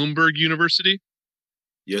II Bloomberg University.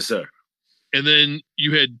 Yes, sir. And then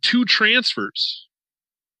you had 2 transfers,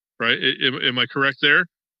 right? Am I correct there?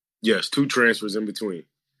 Yes, 2 transfers in between.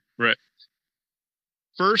 Right.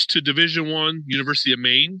 First to Division I University of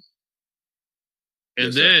Maine,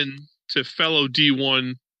 and then to fellow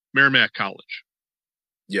D1 Merrimack College.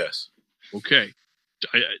 Yes. Okay.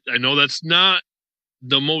 I know that's not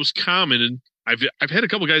the most common, and I've had a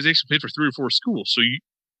couple guys actually played for 3 or 4 schools, so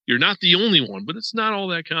you're not the only one, but it's not all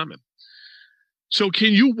that common. So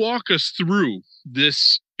can you walk us through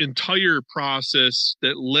this entire process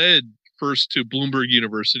that led first to Bloomberg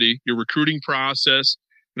University, your recruiting process,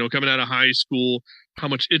 coming out of high school, how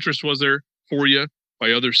much interest was there for you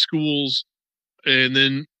by other schools, and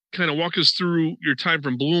then kind of walk us through your time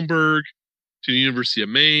from Bloomberg to the University of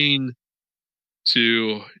Maine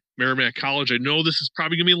to Merrimack College. I know this is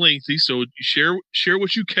probably going to be lengthy, so share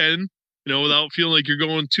what you can, without feeling like you're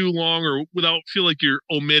going too long or without feeling like you're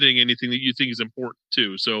omitting anything that you think is important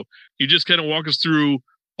too. So you just kind of walk us through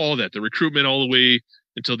all that, the recruitment all the way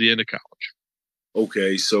until the end of college.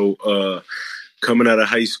 Okay, so coming out of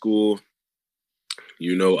high school,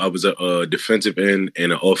 I was a defensive end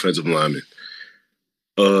and an offensive lineman.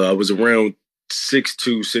 I was around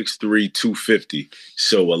 6'2", 6'3", 250.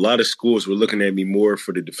 So a lot of schools were looking at me more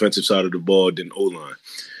for the defensive side of the ball than O-line.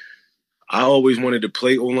 I always wanted to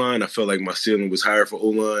play O-line. I felt like my ceiling was higher for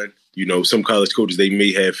O-line. Some college coaches, they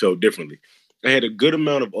may have felt differently. I had a good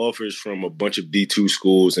amount of offers from a bunch of D2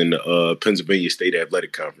 schools in the Pennsylvania State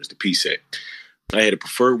Athletic Conference, the PSAC. I had a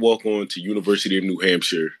preferred walk-on to University of New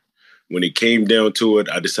Hampshire. When it came down to it,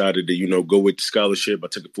 I decided to, go with the scholarship. I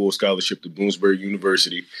took a full scholarship to Bloomsburg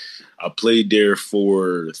University. I played there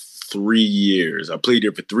for 3 years. I played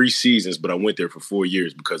there for 3 seasons, but I went there for 4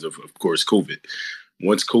 years because of course, COVID.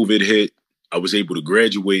 Once COVID hit, I was able to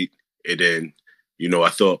graduate. And then, I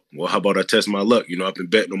thought, well, how about I test my luck? I've been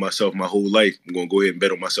betting on myself my whole life. I'm going to go ahead and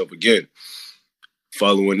bet on myself again.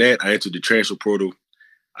 Following that, I entered the transfer portal.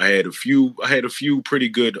 I had a few pretty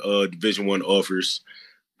good Division I offers.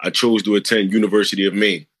 I chose to attend University of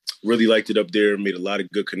Maine. Really liked it up there. Made a lot of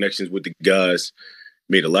good connections with the guys.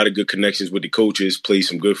 Made a lot of good connections with the coaches. Played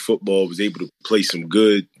some good football. Was able to play some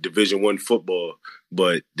good Division I football.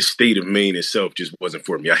 But the state of Maine itself just wasn't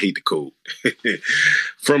for me. I hate the cold.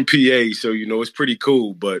 From PA, so, it's pretty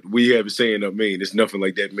cool. But we have a saying up Maine, it's nothing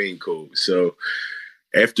like that Maine cold. So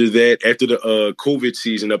after the COVID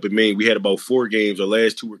season up in Maine, we had about 4 games. Our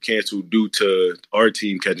last 2 were canceled due to our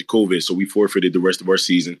team catching COVID, so we forfeited the rest of our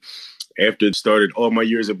season. After it started all my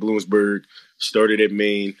years at Bloomsburg, started at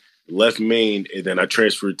Maine, left Maine, and then I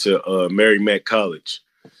transferred to Merrimack College.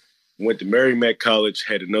 Went to Merrimack College,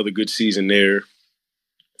 had another good season there.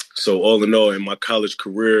 So all in all, in my college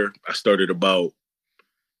career, I started about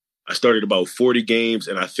 40 games,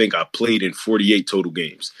 and I think I played in 48 total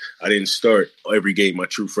games. I didn't start every game my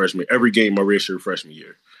redshirt freshman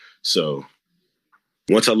year. So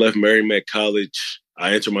once I left Merrimack College,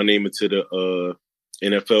 I entered my name into the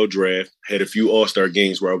NFL draft, had a few All-Star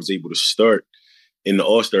games where I was able to start in the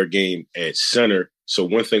All-Star game at center. So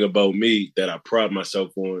one thing about me that I pride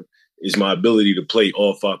myself on is my ability to play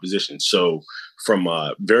all 5 positions. So from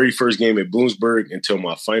my very first game at Bloomsburg until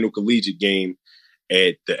my final collegiate game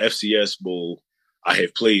at the FCS Bowl, I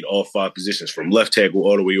have played all 5 positions from left tackle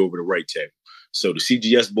all the way over to right tackle. So the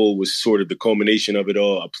CGS Bowl was sort of the culmination of it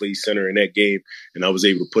all. I played center in that game, and I was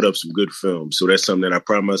able to put up some good film. So that's something that I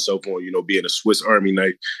pride myself on, being a Swiss Army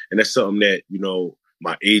knife. And that's something that,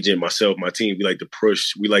 my agent, myself, my team, we like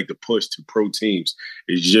to push to pro teams.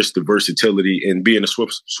 It's just the versatility and being a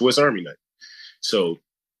Swiss Army knife. So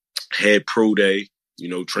had pro day,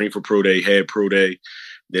 trained for pro day, had pro day.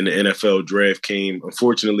 Then the NFL draft came.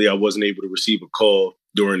 Unfortunately, I wasn't able to receive a call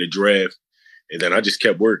during the draft. And then I just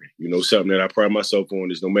kept working. Something that I pride myself on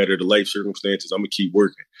is no matter the life circumstances, I'm going to keep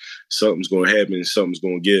working. Something's going to happen, something's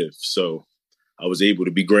going to give. So I was able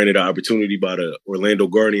to be granted an opportunity by the Orlando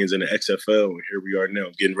Guardians in the XFL. And here we are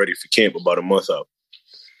now getting ready for camp about a month out.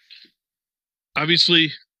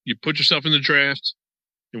 Obviously, you put yourself in the draft,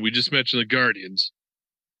 and we just mentioned the Guardians.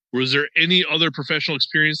 Was there any other professional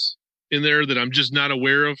experience in there that I'm just not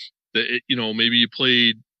aware of? That, maybe you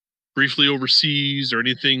played briefly overseas or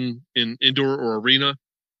anything in indoor or arena?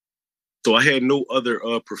 So I had no other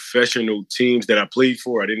professional teams that I played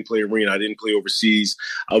for. I didn't play arena. I didn't play overseas.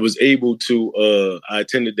 I was able to, I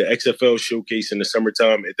attended the XFL showcase in the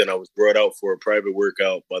summertime, and then I was brought out for a private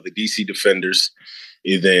workout by the DC Defenders.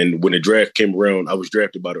 And then when the draft came around, I was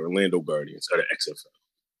drafted by the Orlando Guardians out of XFL.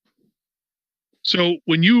 So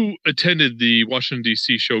when you attended the Washington,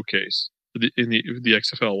 D.C. showcase, in the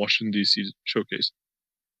XFL Washington, D.C. showcase,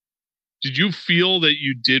 did you feel that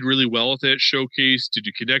you did really well at that showcase? Did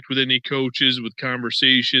you connect with any coaches, with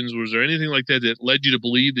conversations? Was there anything like that that led you to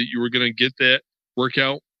believe that you were going to get that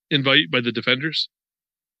workout invite by the Defenders?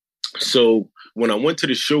 So when I went to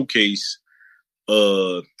the showcase,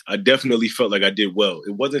 I definitely felt like I did well.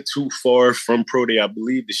 It wasn't too far from Pro Day. I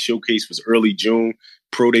believe the showcase was early June.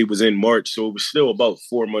 Pro Day was in March, so it was still about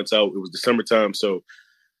 4 months out. It was the summertime, so,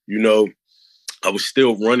 I was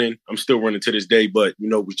still running. I'm still running to this day, but,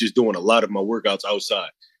 was just doing a lot of my workouts outside.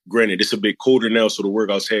 Granted, it's a bit colder now, so the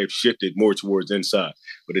workouts have shifted more towards inside.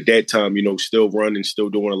 But at that time, still running, still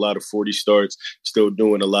doing a lot of 40 starts, still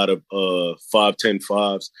doing a lot of 5, 10,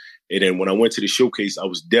 5s. And then when I went to the showcase, I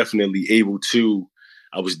was definitely able to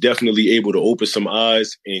open some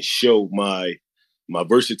eyes and show my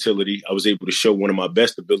versatility. I was able to show one of my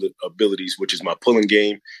best abilities, which is my pulling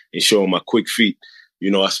game, and showing my quick feet.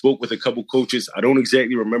 I spoke with a couple coaches. I don't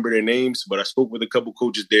exactly remember their names, but I spoke with a couple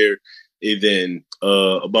coaches there. And then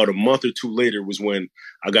about a month or 2 later was when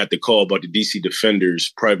I got the call about the DC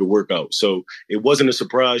Defenders private workout. So it wasn't a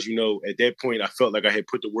surprise. At that point, I felt like I had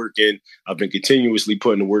put the work in. I've been continuously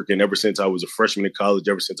putting the work in ever since I was a freshman in college,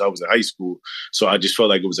 ever since I was in high school. So I just felt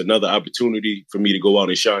like it was another opportunity for me to go out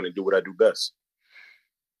and shine and do what I do best.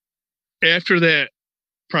 After that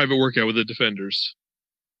private workout with the Defenders,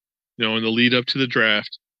 in the lead up to the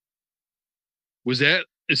draft, was that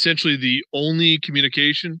essentially the only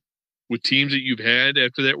communication with teams that you've had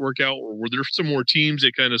after that workout, or were there some more teams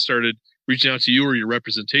that kind of started reaching out to you or your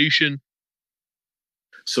representation?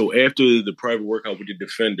 So after the private workout with the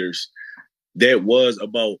Defenders, that was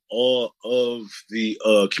about all of the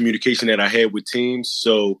communication that I had with teams.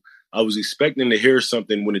 So I was expecting to hear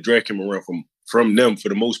something when the draft came around from them for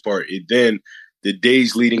the most part. And then the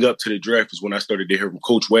days leading up to the draft is when I started to hear from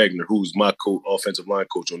Coach Wagner, who's my offensive line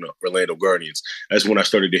coach on the Orlando Guardians. That's when I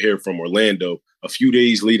started to hear from Orlando a few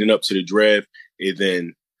days leading up to the draft. And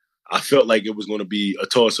then I felt like it was going to be a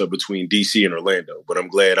toss-up between DC and Orlando. But I'm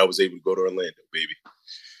glad I was able to go to Orlando, baby.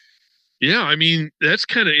 Yeah, I mean, that's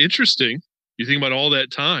kind of interesting. You think about all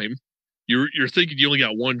that time. You're thinking you only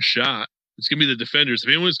got one shot. It's going to be the Defenders. If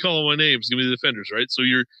anyone's calling my name, it's going to be the Defenders, right? So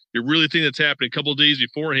you're really thinking that's happening a couple of days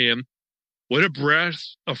beforehand. What a breath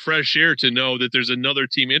of fresh air to know that there's another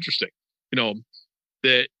team interesting.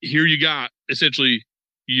 That here you got essentially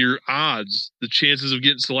your odds, the chances of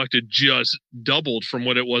getting selected just doubled from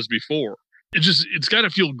what it was before. It's got to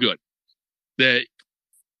feel good that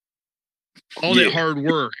all that hard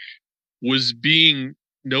work was being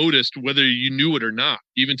noticed, whether you knew it or not,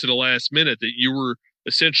 even to the last minute, that you were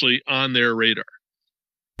essentially on their radar.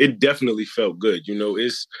 it definitely felt good. You know,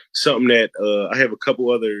 it's something that I have a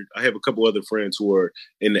couple other friends who are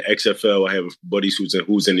in the XFL. I have buddies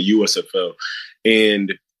who's in the USFL,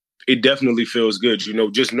 and it definitely feels good. You know,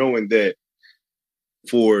 just knowing that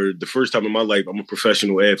for the first time in my life, I'm a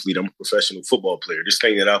professional athlete. I'm a professional football player. This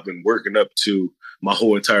thing that I've been working up to my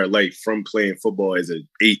whole entire life, from playing football as an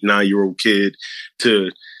 8-9-year-old kid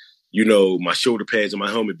to, you know, my shoulder pads and my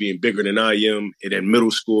helmet being bigger than I am. And in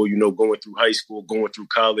middle school, you know, going through high school, going through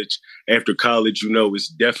college. After college, you know, it's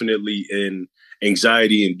definitely an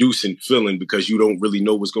anxiety-inducing feeling because you don't really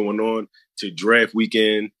know what's going on. To draft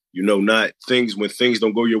weekend, you know, when things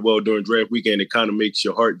don't go your well during draft weekend, it kind of makes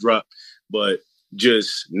your heart drop. But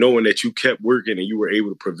just knowing that you kept working and you were able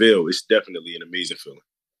to prevail, it's definitely an amazing feeling.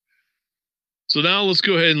 So now let's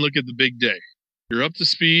go ahead and look at the big day. You're up to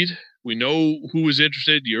speed. We know who is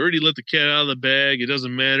interested. You already let the cat out of the bag. It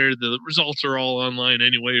doesn't matter. The results are all online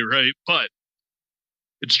anyway, right? But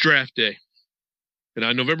it's draft day. And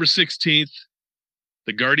on November 16th,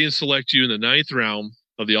 the Guardians select you in the 9th round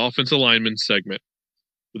of the offensive lineman segment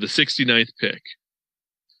with the 69th pick.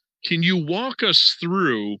 Can you walk us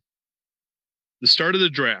through the start of the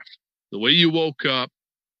draft, the way you woke up?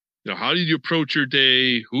 You know, how did you approach your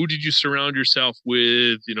day? Who did you surround yourself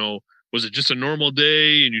with? You know, was it just a normal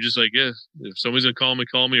day and you just like, yeah, if somebody's going to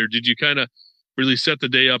call me? Or did you kind of really set the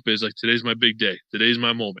day up as like, today's my big day. Today's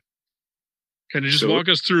my moment. Kind of just walk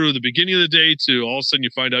us through the beginning of the day to all of a sudden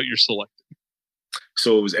you find out you're selected.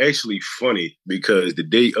 So it was actually funny because the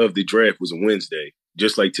day of the draft was a Wednesday,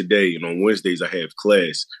 just like today. And on Wednesdays, I have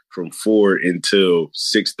class from 4 until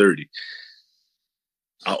 6:30.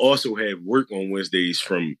 I also have work on Wednesdays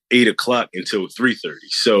from 8 o'clock until 3:30.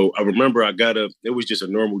 So I remember I got up. It was just a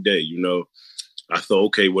normal day, you know. I thought,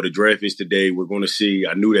 okay, well, the draft is today. We're going to see.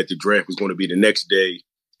 I knew that the draft was going to be the next day,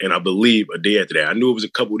 and I believe a day after that. I knew it was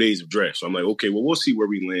a couple of days of draft. So I'm like, okay, well, we'll see where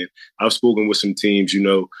we land. I've spoken with some teams, you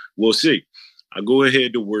know. We'll see. I go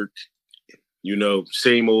ahead to work, you know,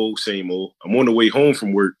 same old, same old. I'm on the way home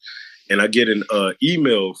from work, and I get an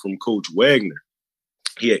email from Coach Wagner.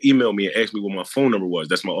 He had emailed me and asked me what my phone number was.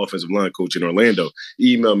 That's my offensive line coach in Orlando.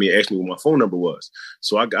 He emailed me and asked me what my phone number was.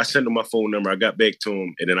 So I sent him my phone number. I got back to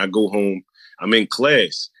him, and then I go home. I'm in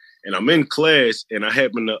class, and I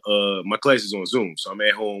happen to, my class is on Zoom. So I'm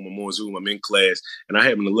at home, I'm on Zoom, I'm in class, and I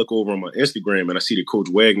happen to look over on my Instagram, and I see that Coach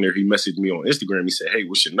Wagner, he messaged me on Instagram. He said, hey,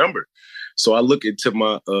 what's your number? So I look into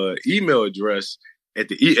my email address at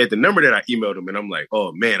the number that I emailed him, and I'm like,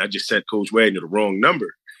 oh, man, I just sent Coach Wagner the wrong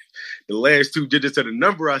number. The last 2 digits of the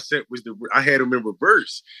number I sent was I had them in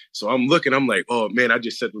reverse. So I'm looking, I'm like, oh man, I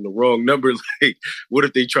just sent them the wrong number. Like, what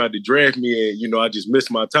if they tried to draft me and, you know, I just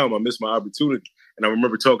missed my time. I missed my opportunity. And I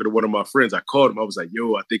remember talking to one of my friends. I called him. I was like,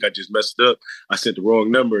 yo, I think I just messed up. I sent the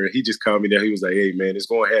wrong number. And he just calmed me down. He was like, hey man, it's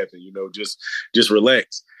going to happen. You know, just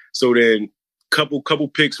relax. So then a couple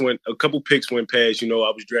picks went past. You know,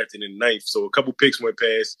 I was drafted in 9th. So a couple picks went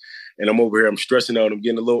past and I'm over here. I'm stressing out. I'm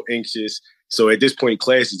getting a little anxious. So at this point,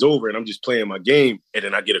 class is over and I'm just playing my game. And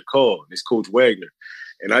then I get a call. And it's Coach Wagner.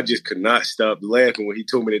 And I just could not stop laughing when he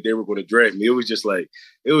told me that they were going to draft me. It was just like,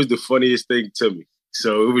 it was the funniest thing to me.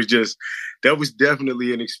 So it was just, that was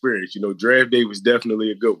definitely an experience. You know, draft day was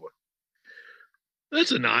definitely a good one.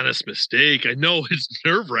 That's an honest mistake. I know it's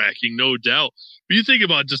nerve-wracking, no doubt. But you think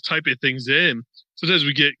about just typing things in. Sometimes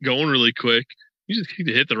we get going really quick. You just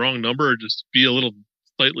need to hit the wrong number or just be a little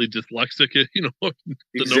slightly dyslexic, you know,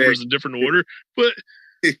 the numbers in different order. But,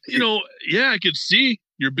 you know, yeah, I could see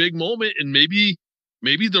your big moment. And maybe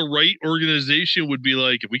the right organization would be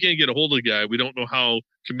like, if we can't get a hold of the guy, we don't know how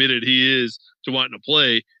committed he is to wanting to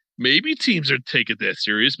play. Maybe teams are taking that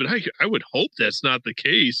serious, but I would hope that's not the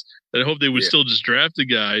case. And I hope they would still just draft a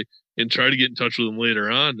guy and try to get in touch with him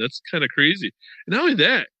later on. That's kind of crazy. And not only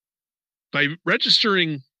that, by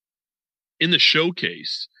registering in the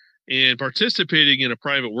showcase and participating in a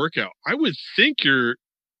private workout, I would think your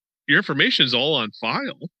information is all on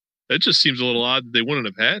file. That just seems a little odd that they wouldn't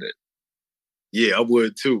have had it. Yeah, I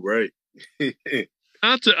would too, right?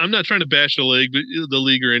 I'm not trying to bash the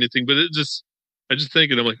league or anything, but I just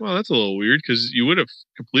think, and I'm like, well, that's a little weird because you would have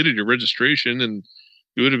completed your registration and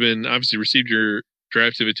you would have been obviously received your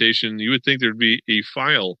draft invitation. You would think there'd be a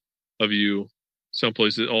file of you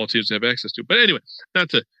someplace that all teams have access to. But anyway, not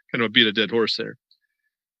to kind of beat a dead horse there.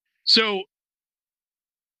 So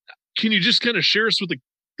can you just kind of share us what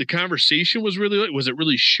the conversation was really like? Was it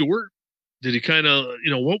really short? Did he kind of,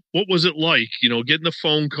 you know, what was it like, you know, getting the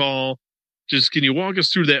phone call? Just can you walk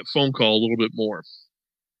us through that phone call a little bit more?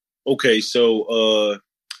 Okay, so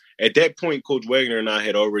at that point, Coach Wagner and I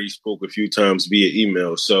had already spoke a few times via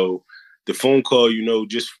email. So the phone call, you know,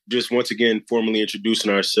 just once again, formally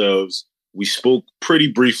introducing ourselves, We spoke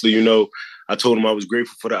pretty briefly, I told him I was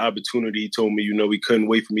grateful for the opportunity. He told me, he couldn't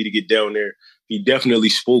wait for me to get down there. He definitely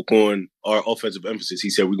spoke on our offensive emphasis. He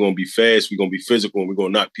said, we're going to be fast, we're going to be physical, and we're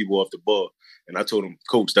going to knock people off the ball. And I told him,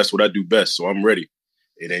 Coach, that's what I do best, so I'm ready.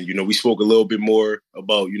 And then, we spoke a little bit more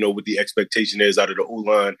about, what the expectation is out of the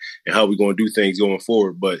O-line and how we're going to do things going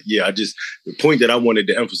forward. But, yeah, the point that I wanted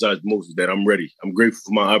to emphasize most is that I'm ready. I'm grateful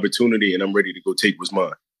for my opportunity, and I'm ready to go take what's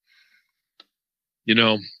mine.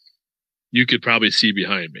 You could probably see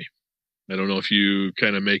behind me. I don't know if you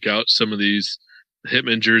kind of make out some of these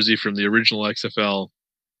Hitman jersey from the original XFL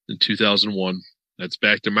in 2001. That's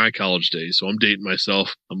back to my college days. So I'm dating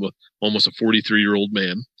myself. I'm almost a 43-year-old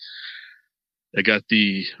man. I got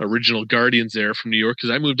the original Guardians there from New York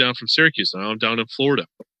because I moved down from Syracuse. Now I'm down in Florida.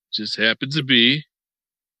 Just happens to be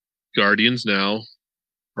Guardians now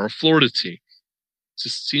are a Florida team. It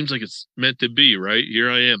just seems like it's meant to be, right? Here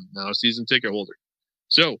I am, now a season ticket holder.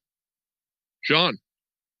 So, Sean,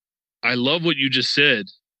 I love what you just said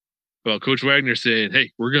about Coach Wagner saying,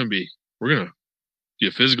 hey, we're going to be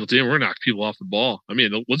a physical team. We're going to knock people off the ball. I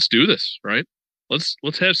mean, let's do this, right? Let's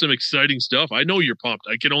have some exciting stuff. I know you're pumped.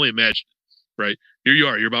 I can only imagine. Right? Here you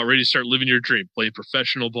are. You're about ready to start living your dream, playing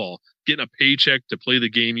professional ball, getting a paycheck to play the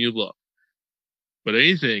game you love. But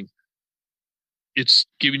anything, it's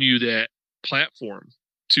giving you that platform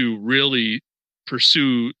to really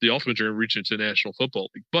pursue the ultimate dream of reaching into the National Football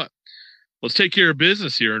League. But let's take care of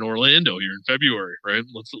business here in Orlando here in February, right?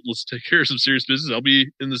 Let's take care of some serious business. I'll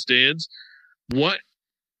be in the stands. What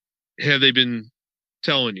have they been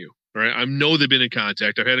telling you? Right? I know they've been in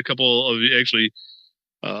contact. I've had a couple of actually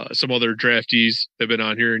some other draftees have been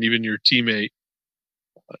on here, and even your teammate,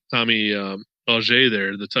 Tommy Auger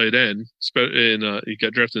there, the tight end, and he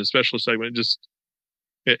got drafted in the specialist segment, just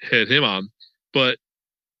had him on. But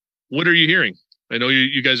what are you hearing? I know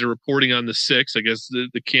you guys are reporting on the 6th. I guess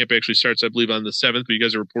the camp actually starts, I believe, on the 7th, but you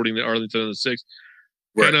guys are reporting to Arlington on the 6th.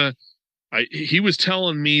 Right. He was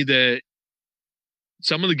telling me that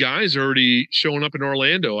some of the guys are already showing up in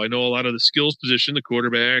Orlando. I know a lot of the skills position, the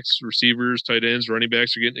quarterbacks, receivers, tight ends, running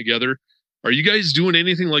backs are getting together. Are you guys doing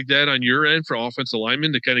anything like that on your end for offensive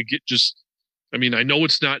linemen to kind of get I know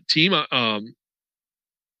it's not team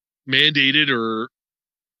mandated or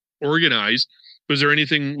organized, but is there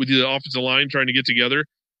anything with the offensive line trying to get together,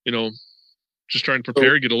 just trying to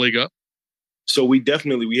prepare, get a leg up? So we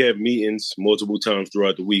have meetings multiple times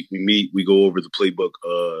throughout the week. We meet, we go over the playbook.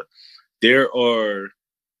 There are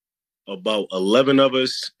about 11 of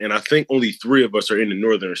us, and I think only 3 of us are in the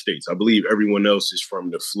northern states. I believe everyone else is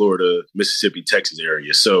from the Florida, Mississippi, Texas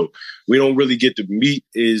area. So we don't really get to meet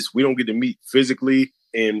physically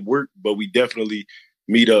and work, but we definitely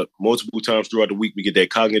meet up multiple times throughout the week. We get that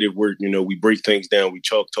cognitive work. We break things down. We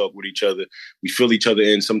talk with each other. We fill each other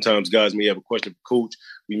in. Sometimes guys may have a question for coach.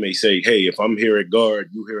 We may say, hey, if I'm here at guard,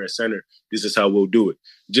 you here at center, this is how we'll do it,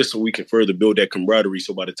 just so we can further build that camaraderie.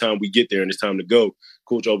 So by the time we get there and it's time to go,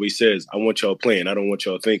 coach always says, I want y'all playing. I don't want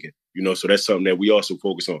y'all thinking, so that's something that we also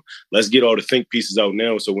focus on. Let's get all the think pieces out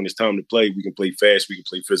now. So when it's time to play, we can play fast. We can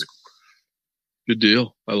play physical. Good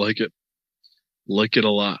deal. I like it. Like it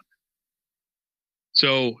a lot.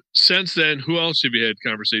 So since then, who else have you had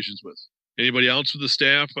conversations with? Anybody else with the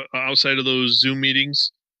staff outside of those Zoom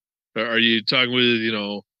meetings? Are you talking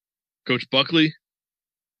with, Coach Buckley?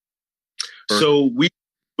 So we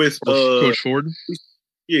with Coach Ford?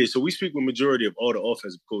 Yeah, so we speak with majority of all the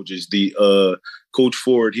offensive coaches. The Coach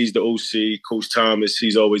Ford, he's the OC. Coach Thomas,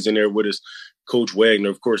 he's always in there with us. Coach Wagner,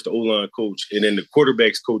 of course, the O-line coach, and then the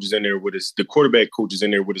quarterbacks coach is in there with us. The quarterback coach is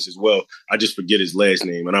in there with us as well. I just forget his last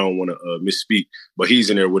name, and I don't want to misspeak, but he's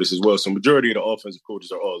in there with us as well. So majority of the offensive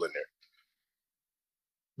coaches are all in there.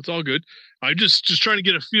 It's all good. I'm just trying to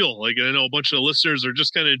get a feel. Like, I know a bunch of the listeners are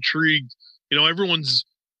just kind of intrigued. Everyone's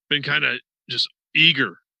been kind of just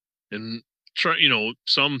eager and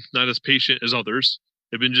some not as patient as others.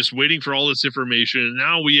 They've been just waiting for all this information. And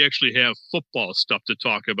now we actually have football stuff to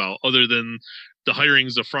talk about other than the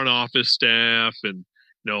hirings of front office staff and,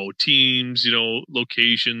 teams,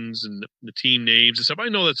 locations and the team names and stuff. I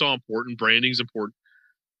know that's all important. Branding's important.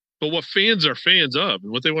 But what fans are fans of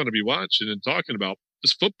and what they want to be watching and talking about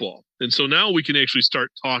is football. And so now we can actually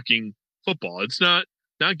start talking football. It's not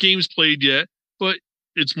games played yet, but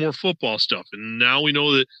it's more football stuff. And now we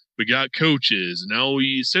know that we got coaches. And now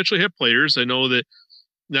we essentially have players. I know that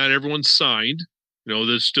not everyone's signed.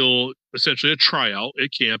 There's still essentially a tryout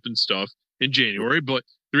at camp and stuff in January. But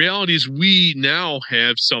the reality is we now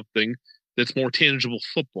have something that's more tangible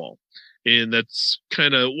football. And that's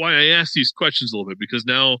kind of why I ask these questions a little bit, because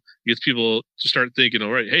now it gets people to start thinking,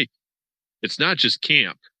 all right, hey, it's not just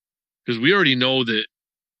camp. Because we already know that,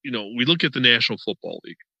 we look at the National Football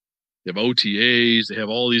League. They have OTAs. They have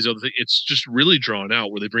all these other things. It's just really drawn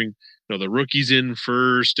out where they bring the rookies in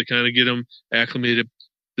first to kind of get them acclimated.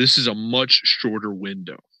 This is a much shorter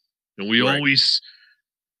window. And we always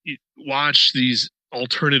watch these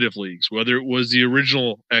alternative leagues, whether it was the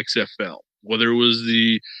original XFL, whether it was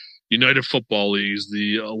the United Football Leagues,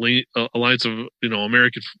 the Alliance of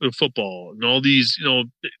American Football, and all these,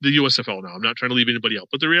 the USFL now. I'm not trying to leave anybody out,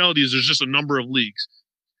 but the reality is there's just a number of leagues,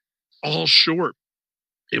 all short.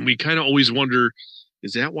 And we kind of always wonder,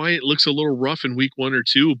 is that why it looks a little rough in week 1 or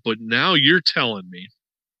 2? But now you're telling me,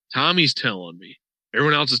 Tommy's telling me,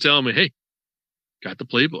 everyone else is telling me, hey, got the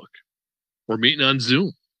playbook. We're meeting on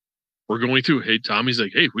Zoom. We're going through. Hey, Tommy's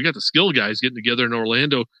like, hey, we got the skill guys getting together in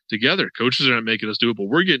Orlando together. Coaches are not making us do it, but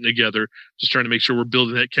we're getting together, just trying to make sure we're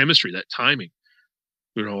building that chemistry, that timing,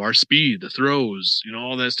 our speed, the throws,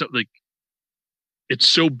 all that stuff. Like, it's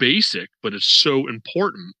so basic, but it's so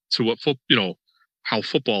important to what how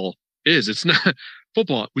football is. It's not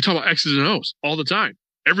football. We talk about X's and O's all the time.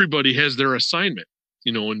 Everybody has their assignment,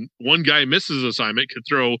 and one guy misses assignment could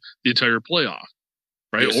throw the entire play off,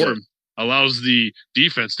 right? Yes, or allows the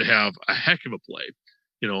defense to have a heck of a play,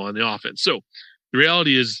 on the offense. So the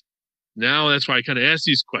reality is now that's why I kind of ask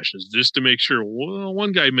these questions just to make sure. Well,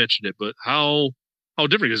 one guy mentioned it, but how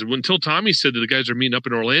different? Because until Tommy said that the guys are meeting up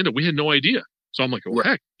in Orlando, we had no idea. So I'm like, oh,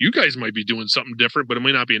 heck, you guys might be doing something different, but it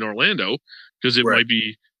might not be in Orlando because it might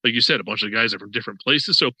be, like you said, a bunch of guys are from different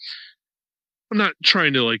places. So I'm not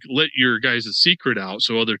trying to let your guys' secret out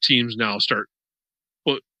so other teams now start.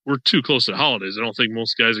 Well, we're too close to the holidays. I don't think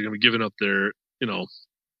most guys are going to be giving up their,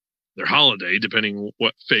 their holiday, depending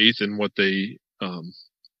what faith and what they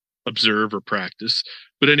observe or practice.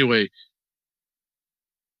 But anyway,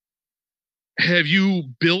 have you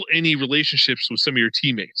built any relationships with some of your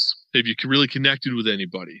teammates? Have you really connected with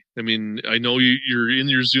anybody? I mean, I know you're in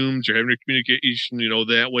your Zooms, you're having your communication,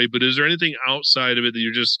 that way, but is there anything outside of it that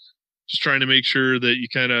you're just trying to make sure that you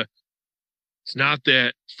kind of, it's not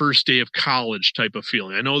that first day of college type of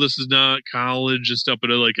feeling? I know this is not college and stuff,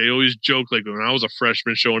 but I always joke, when I was a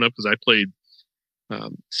freshman showing up, because I played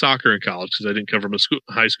soccer in college because I didn't come from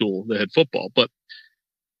a high school that had football, but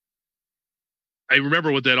I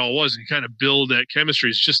remember what that all was, and kind of build that chemistry.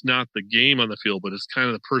 It's just not the game on the field, but it's kind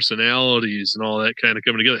of the personalities and all that kind of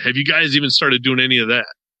coming together. Have you guys even started doing any of that?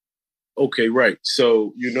 Okay, right.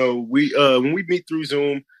 So, we when we meet through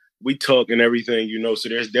Zoom, we talk and everything, so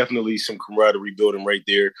there's definitely some camaraderie building right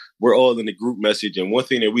there. We're all in the group message. And one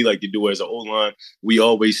thing that we like to do as an O-line, we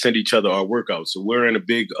always send each other our workouts. So we're in a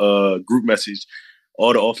big group message.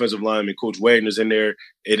 All the offensive linemen, Coach Wagner's in there.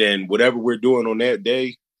 And then whatever we're doing on that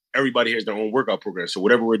day, everybody has their own workout program. So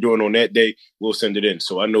whatever we're doing on that day, we'll send it in.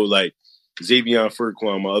 So I know Xavier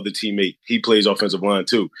Furquan, my other teammate, he plays offensive line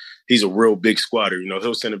too. He's a real big squatter.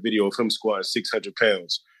 He'll send a video of him squatting 600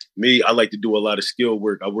 pounds. Me, I like to do a lot of skill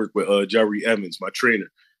work. I work with Jerry Evans, my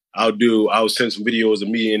trainer. I'll send some videos of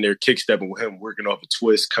me in there kick stepping with him, working off a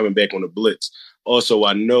twist, coming back on the blitz. Also,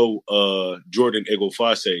 I know Jordan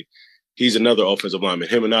Egoface. He's another offensive lineman.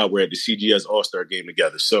 Him and I were at the CGS All-Star game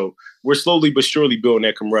together. So we're slowly but surely building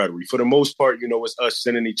that camaraderie. For the most part, it's us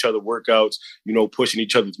sending each other workouts, pushing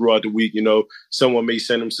each other throughout the week. Someone may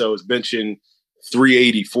send themselves benching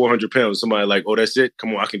 380, 400 pounds. Somebody like, oh, that's it?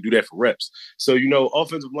 Come on, I can do that for reps. So,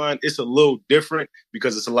 offensive line, it's a little different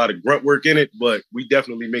because it's a lot of grunt work in it, but we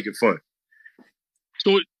definitely make it fun.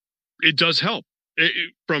 So it does help.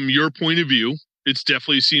 From your point of view, it's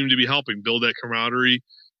definitely seemed to be helping build that camaraderie.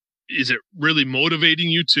 Is it really motivating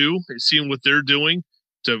you too, seeing what they're doing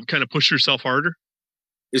to kind of push yourself harder?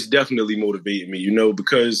 It's definitely motivating me,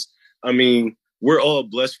 because, we're all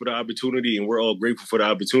blessed for the opportunity and we're all grateful for the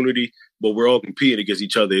opportunity, but we're all competing against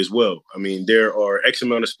each other as well. There are X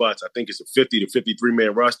amount of spots. I think it's a 50 to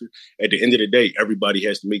 53-man roster. At the end of the day, everybody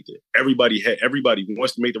has to make that. Everybody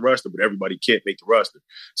wants to make the roster, but everybody can't make the roster.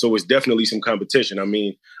 So it's definitely some competition.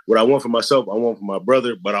 What I want for myself, I want for my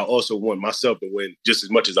brother, but I also want myself to win just as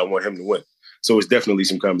much as I want him to win. So it's definitely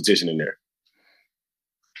some competition in there.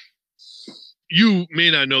 You may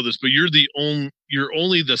not know this, but you're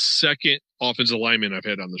only the second offensive lineman I've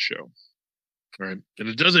had on the show. All right. And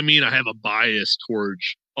it doesn't mean I have a bias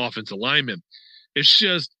towards offensive linemen. It's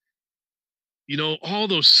just, all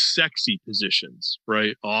those sexy positions,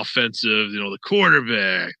 right? Offensive, the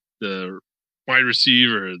quarterback, the wide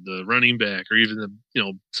receiver, the running back, or even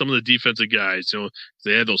the, some of the defensive guys,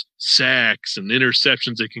 they have those sacks and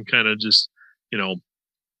interceptions that can kind of just,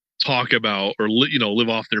 talk about or, live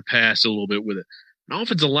off their past a little bit with it. An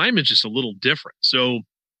offensive lineman is just a little different. So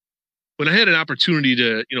when I had an opportunity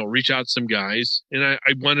to, reach out to some guys, and I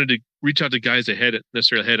wanted to reach out to guys I hadn't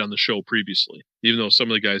necessarily had on the show previously, even though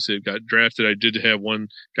some of the guys that got drafted, I did have one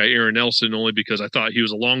guy, Aaron Nelson, only because I thought he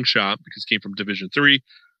was a long shot because he came from Division III,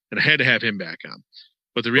 and I had to have him back on.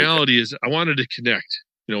 But the reality is I wanted to connect,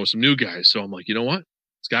 with some new guys. So I'm like, you know what?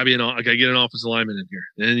 It's got to be I got to get an offensive lineman in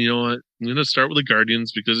here. And you know what? I'm going to start with the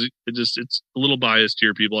Guardians because it's a little biased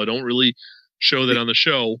here, people. I don't really show that on the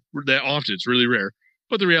show that often. It's really rare.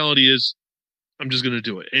 But the reality is I'm just going to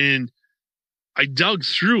do it. And I dug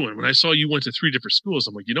through, and when I saw you went to 3 different schools,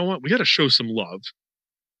 I'm like, you know what? We got to show some love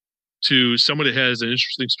to somebody that has an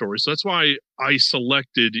interesting story. So that's why I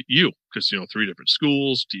selected you, because, 3 different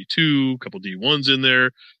schools, D2, a couple D1s in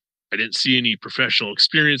there. I didn't see any professional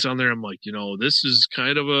experience on there. I'm like, this is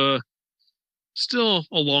kind of still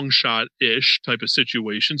a long shot-ish type of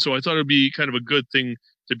situation. So I thought it'd be kind of a good thing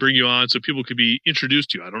to bring you on so people could be introduced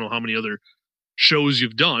to you. I don't know how many other shows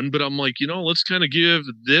you've done, but I'm like, let's kind of give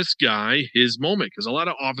this guy his moment, because a lot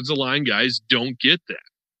of offensive line guys don't get that.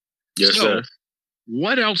 Yes, sir.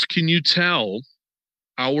 What else can you tell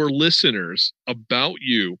our listeners about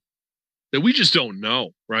you that we just don't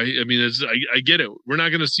know, right? I mean, I get it. We're not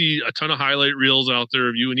going to see a ton of highlight reels out there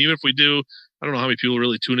of you. And even if we do, I don't know how many people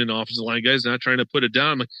really tune in to offensive line guys, not trying to put it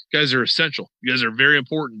down. Like, guys are essential. You guys are very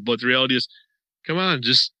important. But the reality is, come on,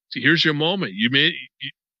 just here's your moment. You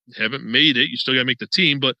haven't made it. You still got to make the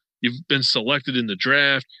team, but you've been selected in the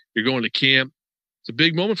draft. You're going to camp. It's a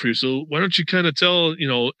big moment for you. So why don't you kind of tell,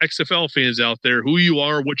 XFL fans out there who you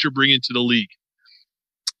are, what you're bringing to the league?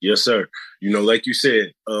 Yes, sir. Like you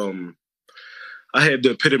said, I have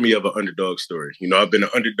the epitome of an underdog story. I've been an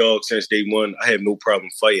underdog since day one. I have no problem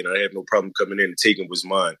fighting. I have no problem coming in and taking what's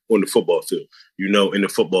mine on the football field, in the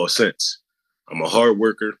football sense. I'm a hard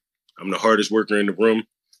worker. I'm the hardest worker in the room.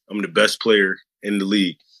 I'm the best player in the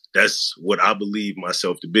league. That's what I believe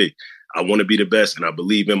myself to be. I want to be the best, and I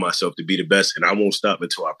believe in myself to be the best, and I won't stop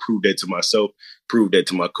until I prove that to myself, prove that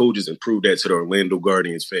to my coaches, and prove that to the Orlando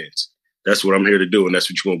Guardians fans. That's what I'm here to do, and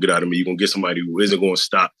that's what you're going to get out of me. You're going to get somebody who isn't going to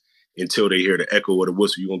stop until they hear the echo or the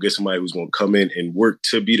whistle. You're going to get somebody who's going to come in and work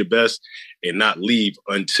to be the best and not leave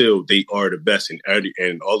until they are the best,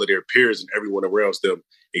 and all of their peers and everyone around them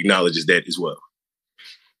acknowledges that as well.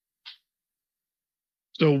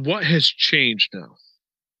 So what has changed now?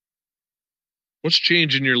 What's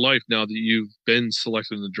changed in your life now that you've been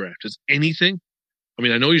selected in the draft? Is anything? I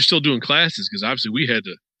mean, I know you're still doing classes because obviously we had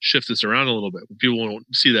to shift this around a little bit. People won't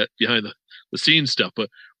see that behind the scenes stuff, but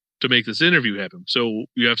to make this interview happen. So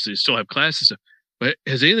you have to still have classes. But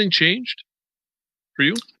has anything changed for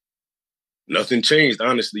you? Nothing changed,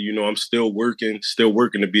 honestly. I'm still working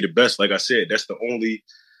to be the best. Like I said, that's the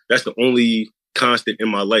only constant in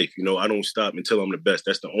my life. I don't stop until I'm the best.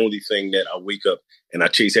 That's the only thing that I wake up and I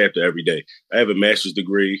chase after every day. I have a master's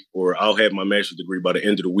degree, or I'll have my master's degree by the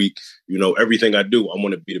end of the week. Everything I do, I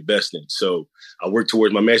want to be the best in. So I work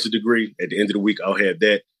towards my master's degree. At the end of the week, I'll have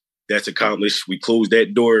that. That's accomplished. We close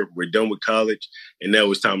that door. We're done with college. And now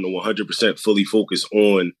it's time to 100% fully focus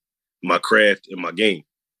on my craft and my game.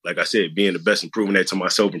 Like I said, being the best and proving that to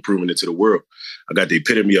myself and proving it to the world. I got the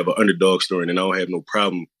epitome of an underdog story, and I don't have no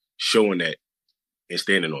problem showing that and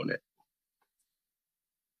standing on that.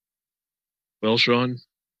 Well, Sean,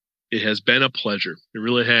 it has been a pleasure. It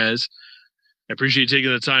really has. I appreciate you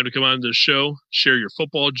taking the time to come on the show, share your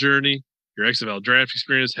football journey, your XFL draft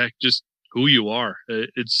experience, heck, just who you are.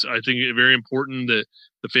 It's, I think, very important that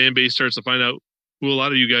the fan base starts to find out who a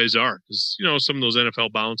lot of you guys are. Because, some of those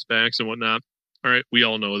NFL bounce backs and whatnot, all right, we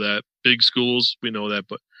all know that. Big schools, we know that.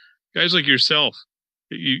 But guys like yourself,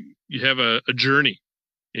 you have a journey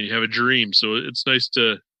and you have a dream. So it's nice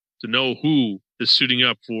to know who is suiting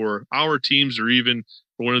up for our teams or even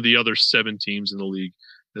for one of the other 7 teams in the league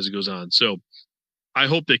as it goes on. So I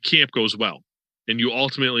hope that camp goes well and you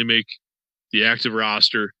ultimately make the active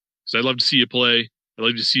roster, because I'd love to see you play. I'd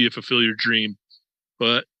love to see you fulfill your dream.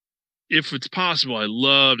 But if it's possible, I'd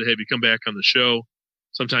love to have you come back on the show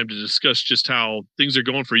sometime to discuss just how things are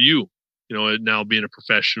going for you, now being a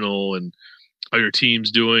professional and how your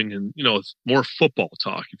team's doing, and, more football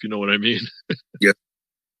talk, if you know what I mean. Yeah.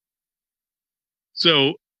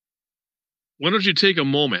 So why don't you take a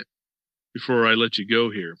moment before I let you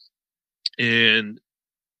go here and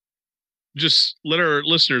just let our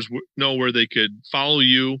listeners know where they could follow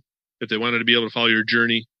you if they wanted to be able to follow your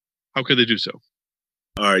journey. How could they do so?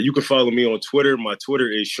 All right, you can follow me on Twitter. My Twitter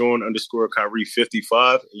is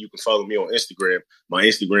Sean_Kyrie55. And you can follow me on Instagram. My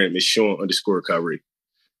Instagram is Sean_Kyrie.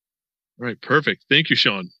 All right, perfect. Thank you,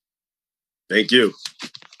 Sean. Thank you.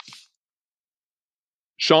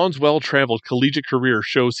 Sean's well-traveled collegiate career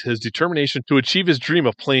shows his determination to achieve his dream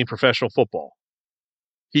of playing professional football.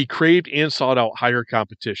 He craved and sought out higher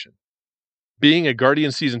competition. Being a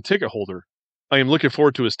Guardian season ticket holder, I am looking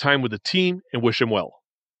forward to his time with the team and wish him well.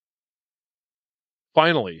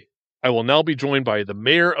 Finally, I will now be joined by the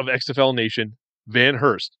mayor of XFL Nation, Van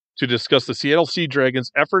Hurst, to discuss the Seattle Sea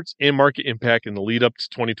Dragons' efforts and market impact in the lead up to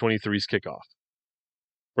 2023's kickoff.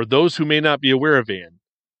 For those who may not be aware of Van,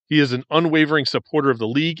 he is an unwavering supporter of the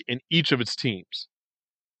league and each of its teams.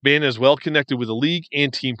 Van is well connected with the league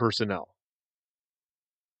and team personnel.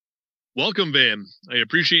 Welcome, Van. I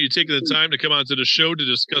appreciate you taking the time to come onto the show to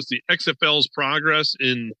discuss the XFL's progress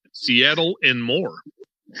in Seattle and more.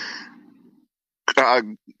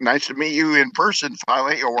 Nice to meet you in person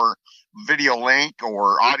finally, or video link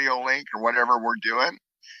or audio link or whatever we're doing.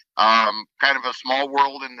 Kind of a small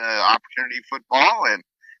world in the opportunity football, and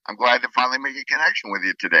I'm glad to finally make a connection with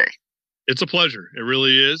you today. It's a pleasure. It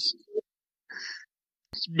really is.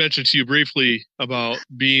 I mentioned to you briefly about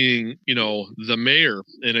being, the mayor,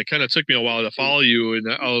 and it kind of took me a while to follow you, and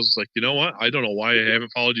I was like, you know what? I don't know why I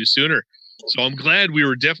haven't followed you sooner. So I'm glad we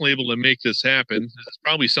were definitely able to make this happen. It's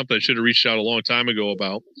probably something I should have reached out a long time ago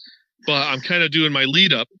about. But I'm kind of doing my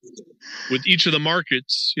lead up with each of the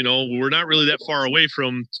markets. We're not really that far away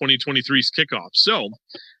from 2023's kickoff. So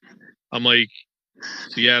I'm like,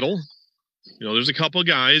 Seattle, there's a couple of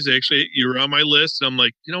guys. Actually, you were on my list. And I'm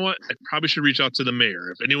like, you know what? I probably should reach out to the mayor.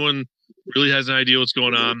 If anyone really has an idea what's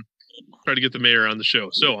going on, try to get the mayor on the show.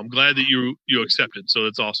 So I'm glad that you accepted. So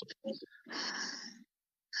that's awesome.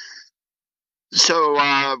 So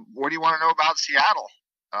what do you want to know about Seattle?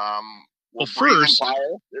 Well, first,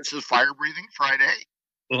 this is Fire Breathing Friday.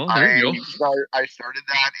 Well, there you go. I started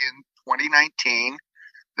that in 2019.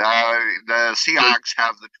 The Seahawks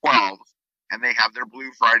have the 12, and they have their Blue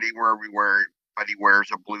Friday where everybody wears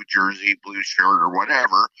a blue jersey, blue shirt, or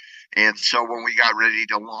whatever. And so when we got ready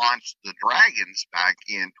to launch the Dragons back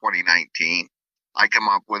in 2019, I come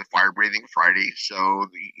up with Fire Breathing Friday. So,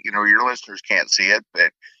 your listeners can't see it,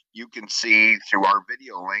 but you can see through our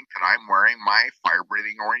video link that I'm wearing my Fire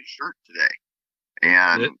Breathing orange shirt today.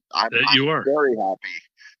 And I'm very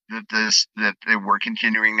happy that we're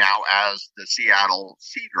continuing now as the Seattle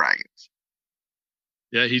Sea Dragons.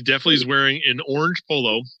 Yeah, he definitely is wearing an orange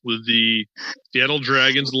polo with the Seattle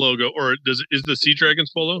Dragons logo. Or is the Sea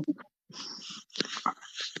Dragons polo?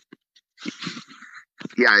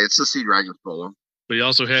 Yeah, it's the Sea Dragons polo. But he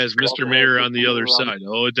also has Mr. Mayor on the other side.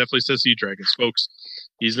 Oh, it definitely says Sea Dragons, folks.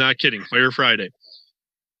 He's not kidding. Fire Friday.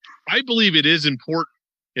 I believe it is important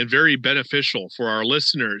and very beneficial for our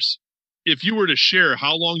listeners if you were to share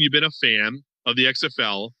how long you've been a fan of the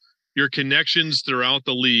XFL, your connections throughout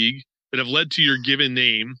the league that have led to your given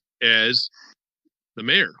name as the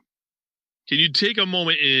mayor. Can you take a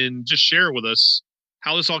moment and just share with us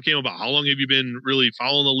how this all came about? How long have you been really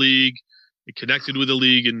following the league and connected with the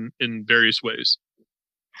league in various ways?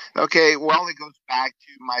 Okay, well, it goes back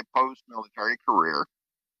to my post-military career.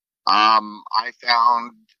 I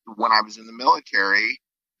found when I was in the military,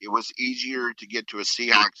 it was easier to get to a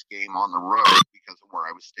Seahawks game on the road because of where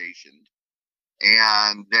I was stationed.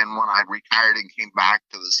 And then when I retired and came back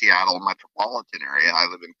to the Seattle metropolitan area, I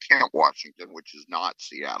live in Kent, Washington, which is not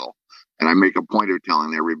Seattle. And I make a point of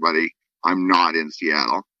telling everybody I'm not in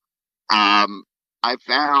Seattle. I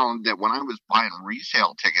found that when I was buying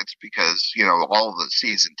resale tickets, because, all the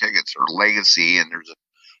season tickets are legacy, and there's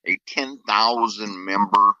a 10,000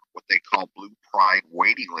 member, what they call Blue Pride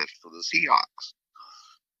waiting list for the Seahawks.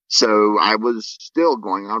 So I was still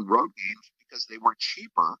going on road games because they were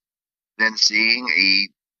cheaper than seeing a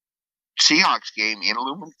Seahawks game in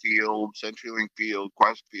Lumen Field, CenturyLink Field,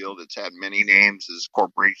 Quest Field. It's had many names as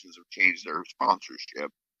corporations have changed their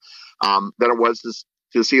sponsorship, than it was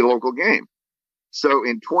to see a local game. So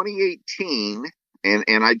in 2018,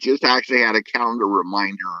 and I just actually had a calendar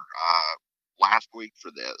reminder last week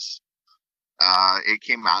for this, it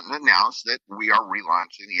came out and announced that we are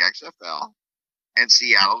relaunching the XFL, and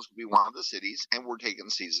Seattle's will be one of the cities, and we're taking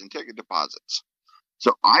season ticket deposits.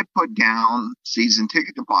 So I put down season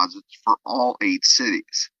ticket deposits for all 8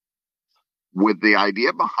 cities, with the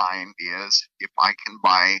idea behind is if I can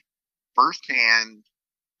buy firsthand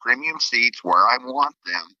premium seats where I want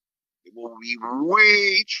them, it will be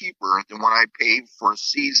way cheaper than what I paid for a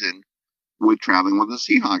season with traveling with the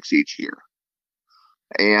Seahawks each year.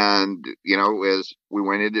 And, as we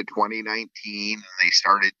went into 2019 and they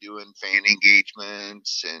started doing fan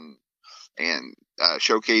engagements and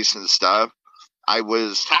showcasing stuff, I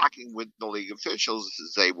was talking with the league officials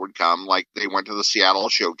as they would come, like they went to the Seattle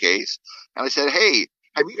showcase. And I said, hey,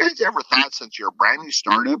 have you guys ever thought, since you're a brand new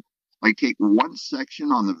startup, like take one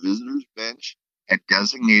section on the visitors bench and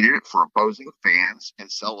designated it for opposing fans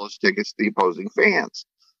and sell those tickets to the opposing fans?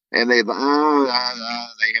 And they hemmed and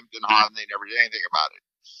hawed, and they never did anything about it.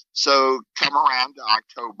 So come around to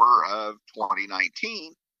October of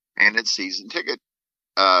 2019, and it's season ticket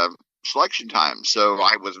selection time. So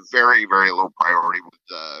I was very, very low priority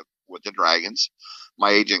with the Dragons.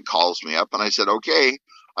 My agent calls me up, and I said, "Okay,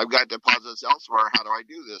 I've got deposits elsewhere. How do I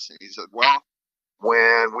do this?" And he said, "Well,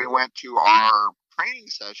 when we went to our training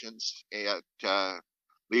sessions at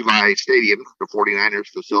Levi Stadium, the 49ers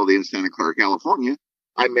facility in Santa Clara, California,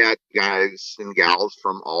 I met guys and gals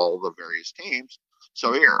from all the various teams.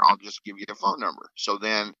 So here, I'll just give you a phone number." So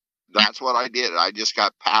then that's what I did. I just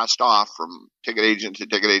got passed off from ticket agent to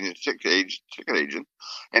ticket agent to ticket agent,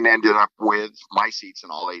 and ended up with my seats in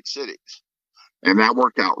all 8 cities. And that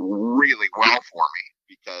worked out really well for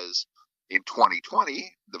me, because in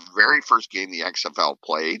 2020, the very first game the XFL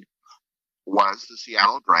played was the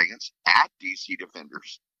Seattle Dragons at DC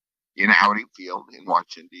Defenders in Audi Field in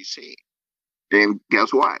Washington, D.C. And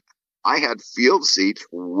guess what? I had field seats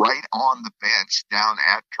right on the bench down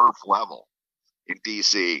at turf level in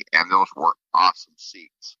D.C., and those were awesome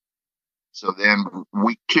seats. So then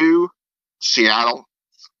week 2, Seattle,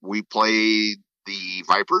 we played the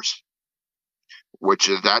Vipers, which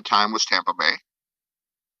at that time was Tampa Bay.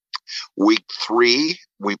 Week 3,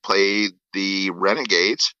 we played the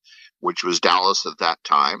Renegades, which was Dallas at that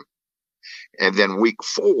time. And then week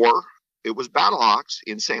 4, it was Battlehawks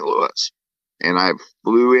in St. Louis. And I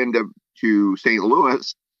flew into St.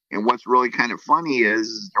 Louis. And what's really kind of funny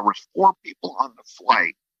is there was 4 people on the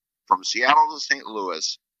flight from Seattle to St.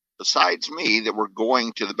 Louis, besides me, that were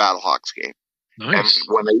going to the Battlehawks game. Nice.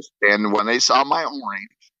 And when they saw my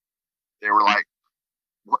orange, they were like,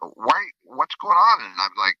 "What's going on?" And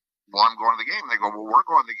I'm like, "Well, I'm going to the game." They go, "Well, we're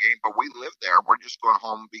going to the game, but we live there. We're just going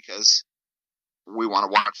home because we want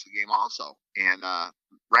to watch the game also." And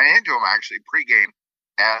ran into him actually pregame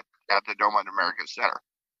at the Dome at American Center.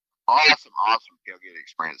 Awesome tailgate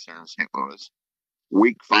experience there in St. Louis.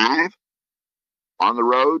 Week 5, on the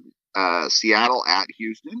road, Seattle at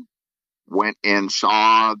Houston. Went and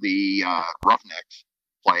saw the Roughnecks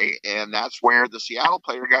play, and that's where the Seattle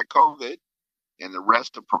player got COVID, and the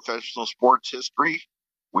rest of professional sports history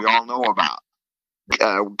we all know about.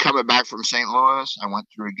 Coming back from St. Louis, I went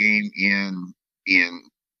through a game in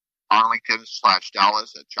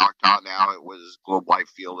Arlington/Dallas at Choctaw. Now it was Globe Life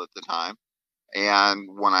Field at the time. And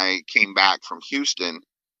when I came back from Houston,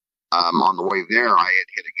 on the way there, I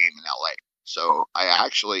had hit a game in LA. So I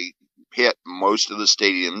actually hit most of the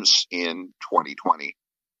stadiums in 2020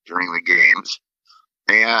 during the games.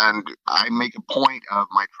 And I make a point of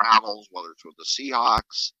my travels, whether it's with the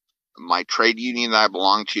Seahawks, my trade union that I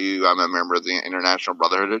belong to. I'm a member of the International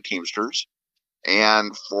Brotherhood of Teamsters.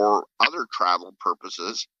 And for other travel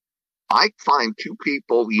purposes, I find 2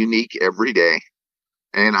 people unique every day,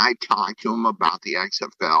 and I talk to them about the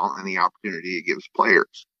XFL and the opportunity it gives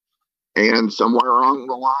players. And somewhere along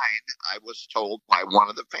the line, I was told by one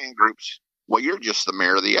of the fan groups, "Well, you're just the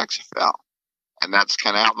mayor of the XFL." And that's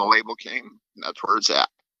kind of how the label came. That's where it's at.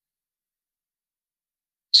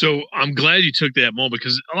 So I'm glad you took that moment,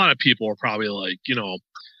 because a lot of people are probably like,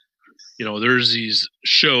 there's these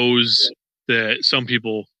shows that some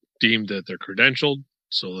people deem that they're credentialed.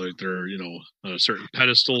 So they're, on a certain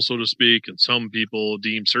pedestal, so to speak. And some people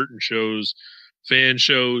deem certain shows fan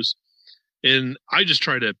shows. And I just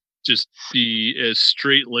try to just be as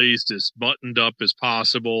straight-laced, as buttoned up as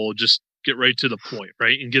possible. Just get right to the point,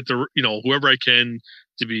 right? And get the, whoever I can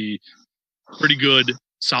to be pretty good,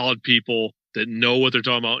 solid people that know what they're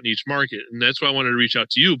talking about in each market. And that's why I wanted to reach out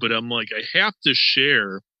to you. But I'm like, I have to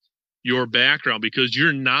share your background, because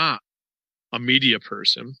you're not a media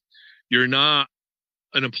person. You're not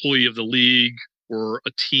an employee of the league or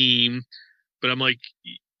a team. But I'm like,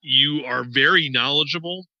 you are very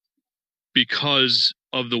knowledgeable because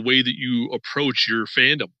of the way that you approach your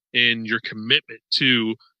fandom and your commitment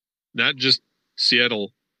to not just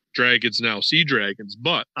Seattle Dragons, now Sea Dragons,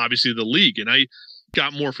 but obviously the league. And I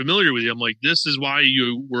got more familiar with you. I'm like, this is why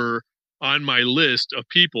you were on my list of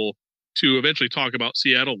people to eventually talk about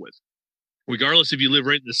Seattle with. Regardless if you live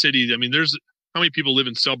right in the city, I mean, there's how many people live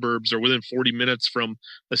in suburbs or within 40 minutes from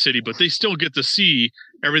a city, but they still get to see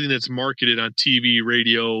everything that's marketed on TV,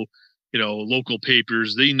 radio, local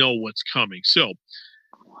papers. They know what's coming. So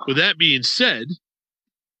with that being said,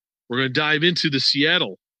 we're going to dive into the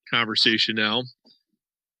Seattle conversation now.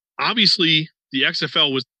 Obviously, the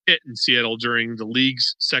XFL was hit in Seattle during the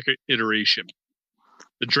league's second iteration.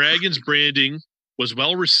 The Dragons branding was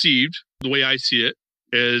well received, the way I see it,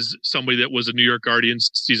 as somebody that was a New York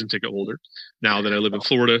Guardians season ticket holder. Now that I live in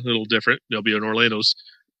Florida, a little different. They'll be an Orlando's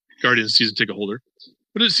Guardians season ticket holder.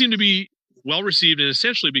 But it seemed to be well received and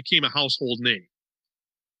essentially became a household name.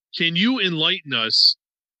 Can you enlighten us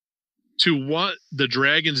to what the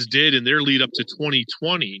Dragons did in their lead up to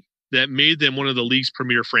 2020 that made them one of the league's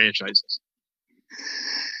premier franchises?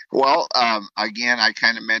 Well, again, I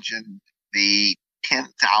kind of mentioned the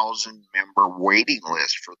 10,000 member waiting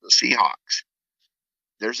list for the Seahawks.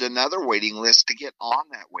 There's another waiting list to get on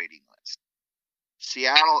that waiting list.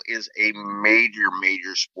 Seattle is a major,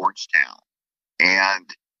 major sports town. And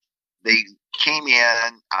they came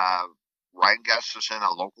in, Ryan Gustafson,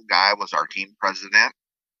 a local guy, was our team president.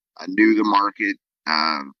 I knew the market,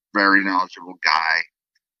 very knowledgeable guy.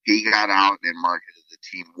 He got out and marketed the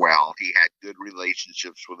team well. He had good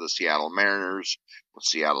relationships with the Seattle Mariners, with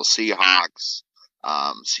Seattle Seahawks,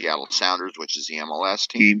 Seattle Sounders, which is the MLS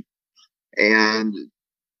team. And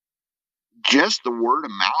just the word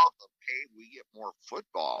of mouth of, hey, we get more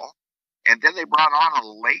football. And then they brought on a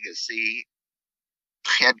legacy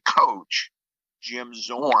head coach, Jim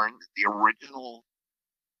Zorn, the original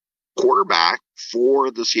quarterback for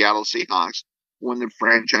the Seattle Seahawks when the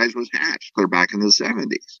franchise was hatched, clear back in the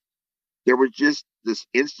 70s. There was just this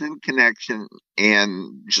instant connection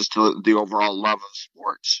and just the overall love of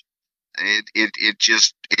sports. It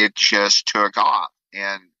just took off.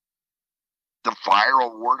 And the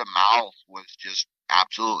viral word of mouth was just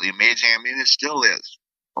absolutely amazing. I mean, it still is.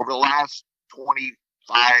 Over the last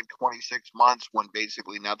 25, 26 months, when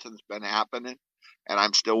basically nothing's been happening, and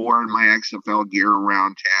I'm still wearing my XFL gear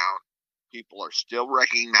around town, people are still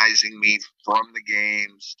recognizing me from the game,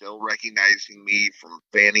 still recognizing me from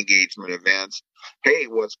fan engagement events. Hey,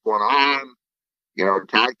 what's going on? You know,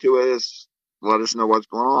 talk to us. Let us know what's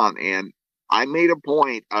going on. And I made a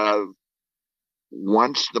point of,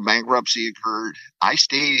 once the bankruptcy occurred, I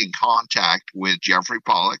stayed in contact with Jeffrey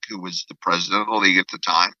Pollock, who was the president of the league at the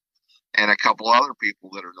time, and a couple other people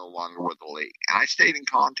that are no longer with the league. And I stayed in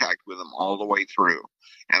contact with them all the way through.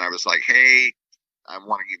 And I was like, hey, I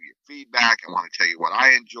want to give you feedback. I want to tell you what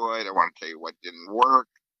I enjoyed. I want to tell you what didn't work.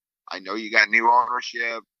 I know you got new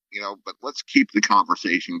ownership, you know, but let's keep the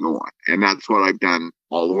conversation going. And that's what I've done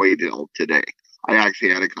all the way till today. I actually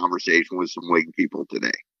had a conversation with some league people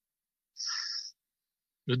today.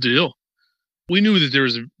 Good deal. We knew that there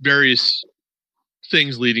was various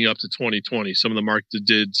things leading up to 2020. Some of the markets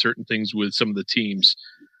did certain things with some of the teams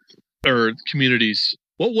or communities.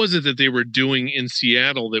 What was it that they were doing in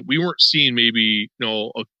Seattle that we weren't seeing maybe, you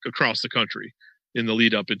know, across the country in the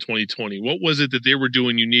lead up in 2020? What was it that they were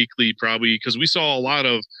doing uniquely, probably because we saw a lot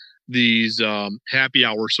of these happy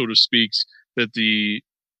hour, so to speak, that the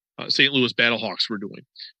St. Louis Battlehawks were doing?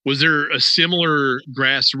 Was there a similar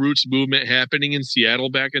grassroots movement happening in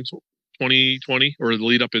Seattle back in 2020 or the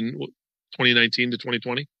lead up in 2019 to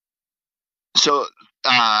 2020? So,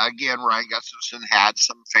 again, Ryan Gustafson had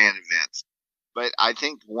some fan events. But I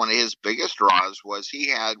think one of his biggest draws was he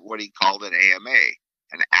had what he called an AMA,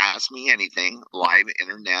 an Ask Me Anything live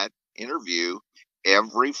internet interview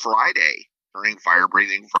every Friday during Fire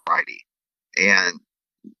Breathing Friday. And,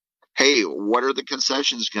 hey, what are the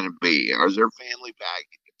concessions going to be? Are there family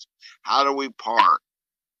packages? How do we park?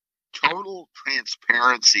 Total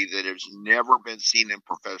transparency that has never been seen in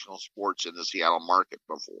professional sports in the Seattle market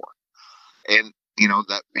before. And, you know,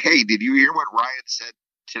 that, hey, did you hear what Ryan said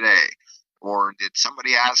today? Or did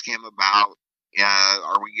somebody ask him about,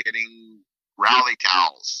 are we getting rally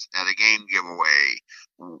towels at a game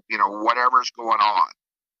giveaway? You know, whatever's going on.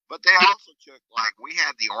 But they also took, like, we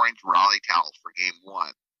had the orange rally towels for game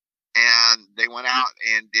one. And they went out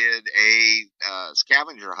and did a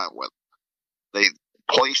scavenger hunt with them. They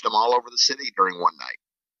placed them all over the city during one night.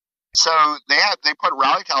 So they put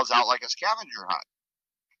rally towels out like a scavenger hunt.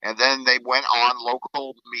 And then they went on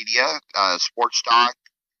local media, Sports Talk,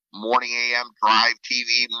 Morning AM, Drive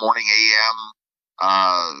TV, Morning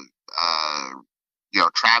AM, you know,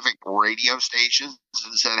 traffic radio stations,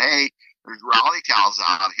 and said, hey, there's rally towels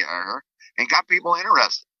out here, and got people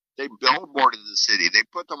interested. They billboarded the city. They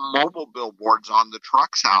put the mobile billboards on the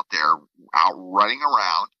trucks out there, out running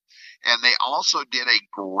around. And they also did a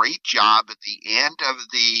great job at the end of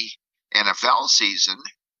the NFL season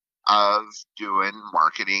of doing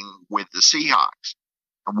marketing with the Seahawks.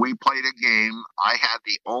 We played a game. I had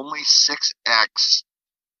the only 6X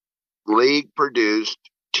league-produced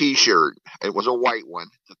T-shirt. It was a white one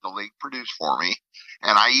that the league produced for me.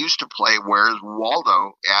 And I used to play Where's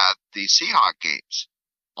Waldo at the Seahawk games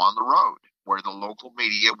on the road, where the local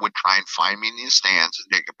media would try and find me in the stands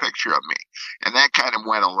and take a picture of me. And that kind of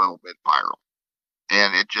went a little bit viral.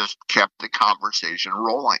 And it just kept the conversation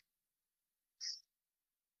rolling.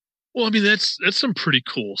 Well, I mean, that's some pretty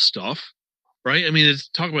cool stuff. Right? I mean, it's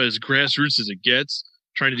talk about as grassroots as it gets,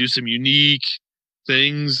 trying to do some unique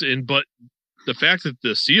things. But the fact that the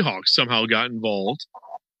Seahawks somehow got involved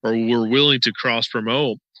or were willing to cross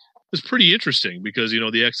promote is pretty interesting because, the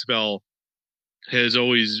XFL has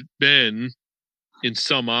always been, in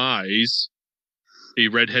some eyes, a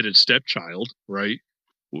redheaded stepchild, right?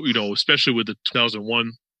 Especially with the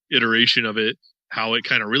 2001 iteration of it, how it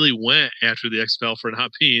kind of really went after the XFL for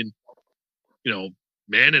not being,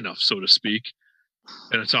 man enough, so to speak.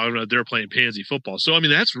 And it's talking about they're playing pansy football. So,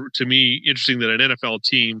 that's, to me, interesting that an NFL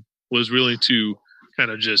team was willing to kind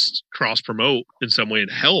of just cross promote in some way and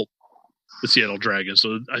help the Seattle Dragons.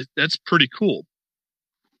 So that's pretty cool.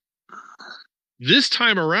 This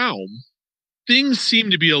time around, things seem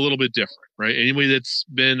to be a little bit different, right? Anybody that's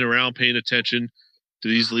been around paying attention to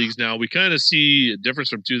these leagues now, we kind of see a difference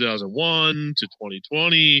from 2001 to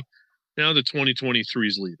 2020, now to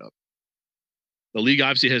 2023's lead up. The league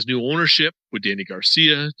obviously has new ownership with Danny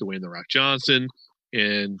Garcia, Dwayne "The Rock" Johnson,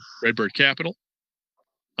 and Redbird Capital.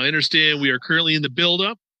 I understand we are currently in the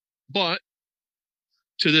build-up, but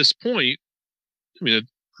to this point,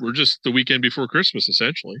 we're just the weekend before Christmas,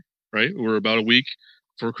 essentially, right? We're about a week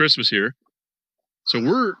before Christmas here. So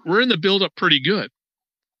we're in the build-up pretty good.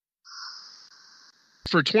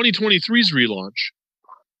 For 2023's relaunch,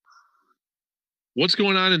 what's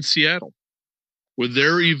going on in Seattle with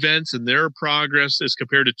their events and their progress as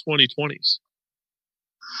compared to 2020's?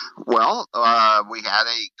 Well, we had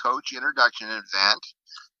a coach introduction event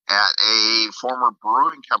at a former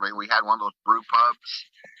brewing company. We had one of those brew pubs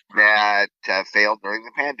that failed during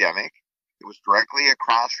the pandemic. It was directly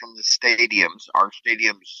across from the stadiums. Our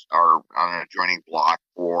stadiums are on an adjoining block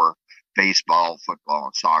for baseball, football,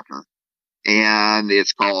 and soccer. And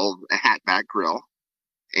it's called a Hatback Grill.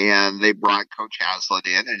 And they brought Coach Haslett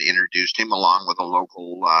in and introduced him along with a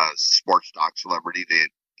local sports doc celebrity to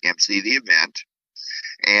MC the event.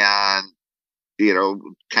 And,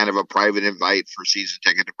 kind of a private invite for season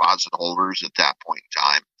ticket deposit holders at that point in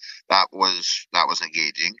time. That was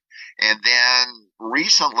engaging. And then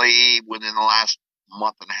recently, within the last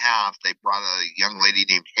month and a half, they brought a young lady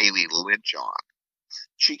named Haley Lynch on.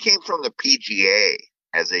 She came from the PGA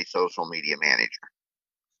as a social media manager.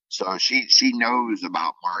 So she knows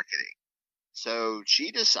about marketing. So she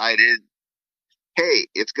decided, hey,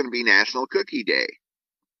 it's going to be National Cookie Day.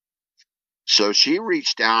 So she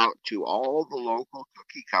reached out to all the local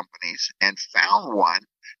cookie companies and found one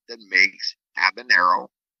that makes habanero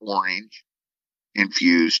orange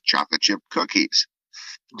infused chocolate chip cookies.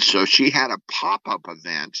 So she had a pop-up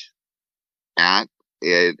event at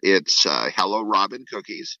it's Hello Robin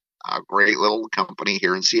Cookies, a great little company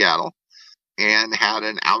here in Seattle, and had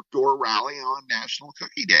an outdoor rally on National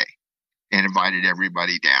Cookie Day and invited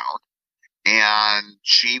everybody down. And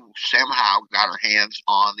she somehow got her hands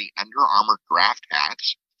on the Under Armour draft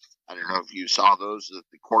hats. I don't know if you saw those that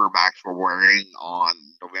the quarterbacks were wearing on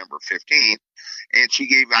November 15th. And she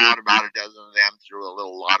gave out about a dozen of them through a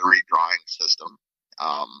little lottery drawing system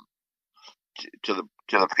to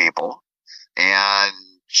the people. And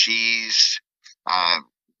she's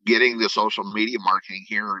getting the social media marketing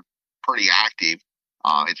here pretty active.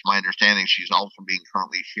 It's my understanding she's also being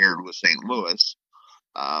currently shared with St. Louis.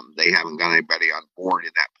 They haven't got anybody on board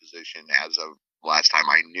in that position as of last time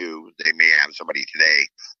I knew. They may have somebody today.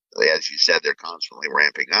 As you said, they're constantly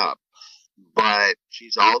ramping up. But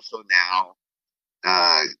she's also now,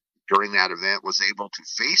 during that event, was able to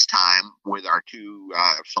FaceTime with our two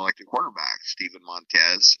selected quarterbacks, Stephen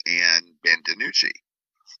Montez and Ben DiNucci.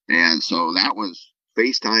 And so that was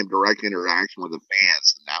FaceTime direct interaction with the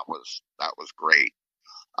fans, and that was great.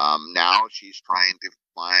 Now she's trying to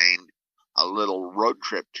find a little road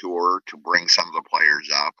trip tour to bring some of the players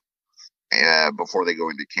up before they go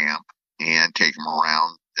into camp and take them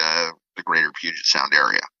around the greater Puget Sound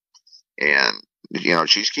area. And,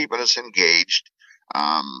 she's keeping us engaged.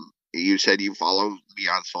 You said you follow me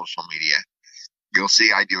on social media. You'll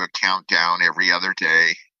see I do a countdown every other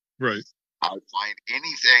day. Right. I find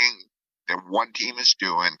anything that one team is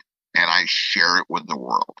doing, and I share it with the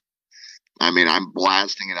world. I'm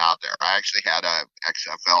blasting it out there. I actually had a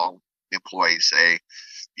XFL employee say,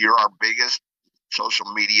 "You're our biggest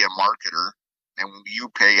social media marketer, and you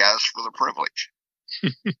pay us for the privilege."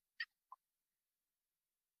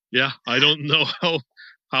 Yeah, I don't know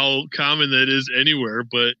how common that is anywhere,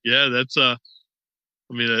 but yeah, that's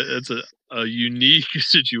that's a unique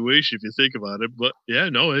situation if you think about it. But yeah,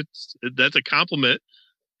 no, that's a compliment.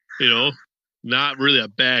 Not really a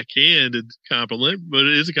backhanded compliment, but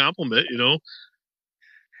it is a compliment.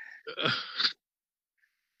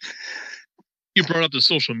 You brought up the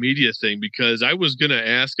social media thing because I was going to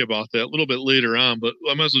ask about that a little bit later on, but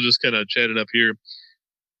I might as well just kind of chat it up here.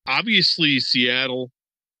 Obviously, Seattle,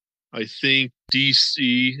 I think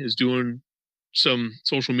DC is doing some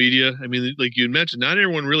social media. I mean, like you had mentioned, not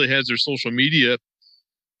everyone really has their social media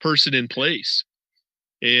person in place.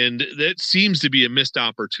 And that seems to be a missed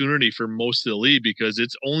opportunity for most of the league because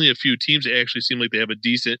it's only a few teams that actually seem like they have a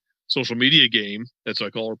decent social media game. That's what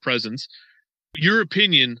I call our presence. Your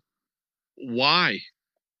opinion, why?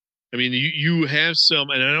 I mean, you have some,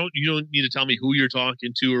 and you don't need to tell me who you're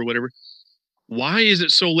talking to or whatever. Why is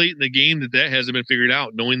it so late in the game that hasn't been figured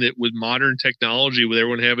out? Knowing that with modern technology, with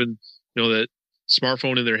everyone having, that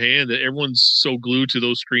smartphone in their hand, that everyone's so glued to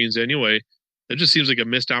those screens anyway, that just seems like a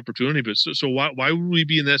missed opportunity. But so why would we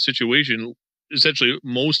be in that situation? Essentially,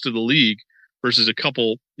 most of the league versus a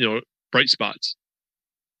couple, bright spots.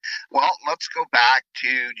 Well, let's go back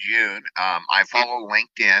to June. I follow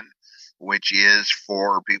LinkedIn, which is,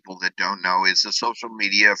 for people that don't know, is a social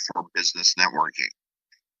media for business networking.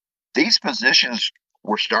 These positions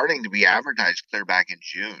were starting to be advertised clear back in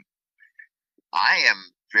June. I am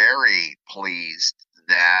very pleased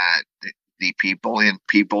that the people in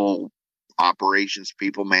people operations,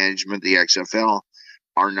 people management, the XFL,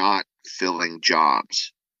 are not filling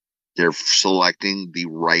jobs. They're selecting the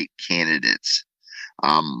right candidates.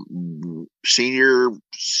 Senior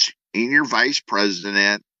vice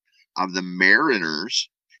president of the Mariners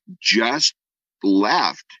just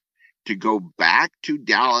left to go back to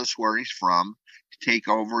Dallas, where he's from, to take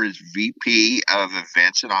over as VP of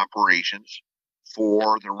events and operations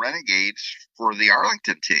for the Renegades for the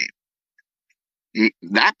Arlington team.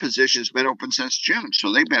 That position's been open since June,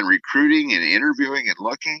 so they've been recruiting and interviewing and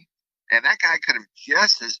looking. And that guy could have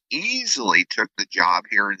just as easily took the job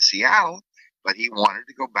here in Seattle, but he wanted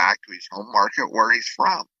to go back to his home market where he's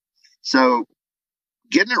from. So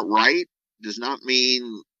getting it right does not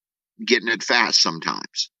mean getting it fast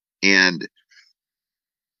sometimes. And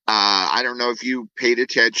I don't know if you paid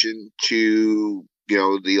attention to,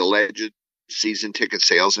 the alleged season ticket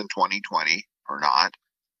sales in 2020 or not,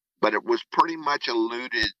 but it was pretty much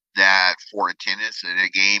alluded that for attendance at a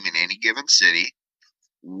game in any given city,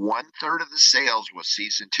 1/3 of the sales was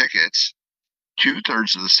season tickets,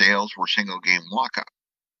 2/3 of the sales were single game walk-up.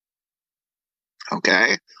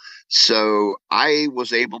 Okay. So I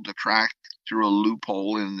was able to track through a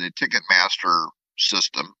loophole in the Ticketmaster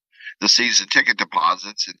system the season ticket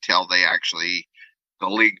deposits until the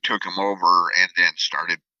league took them over and then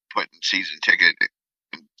started putting season ticket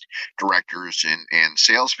directors and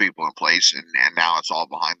salespeople in place. And now it's all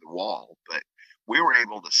behind the wall. But we were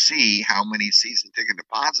able to see how many season ticket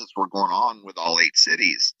deposits were going on with all 8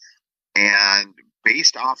 cities. And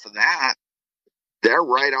based off of that, they're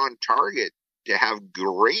right on target to have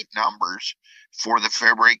great numbers for the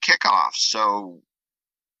February kickoff. So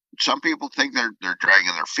some people think they're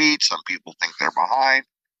dragging their feet. Some people think they're behind.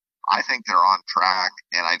 I think they're on track.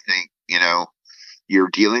 And I think, you're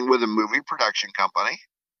dealing with a movie production company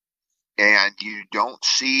and you don't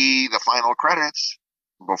see the final credits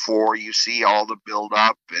before you see all the build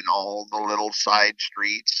up and all the little side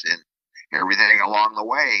streets and everything along the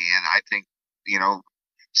way. And I think,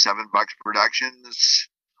 $7 Productions,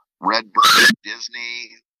 Redbird,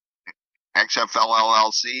 Disney, XFL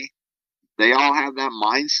LLC, they all have that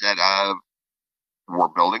mindset of, we're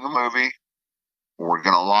building a movie, we're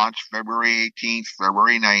going to launch February 18th,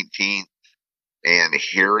 February 19th, and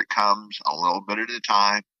here it comes a little bit at a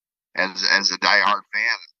time. As a diehard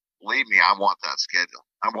fan, believe me, I want that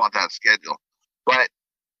schedule. But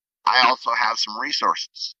I also have some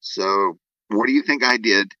resources. So what do you think I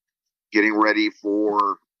did getting ready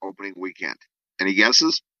for opening weekend? Any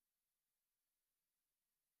guesses?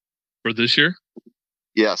 For this year?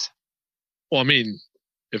 Yes. Well, I mean,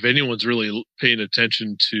 if anyone's really paying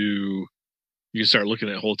attention to, you can start looking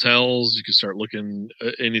at hotels, you can start looking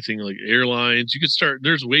at anything like airlines,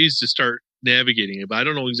 there's ways to start navigating it, but I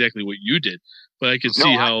don't know exactly what you did, but I can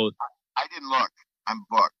see how. I didn't look. I'm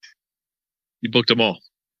booked. You booked them all.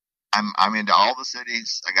 I'm into all the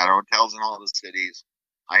cities. I got hotels in all the cities.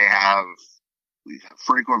 We have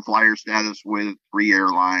frequent flyer status with 3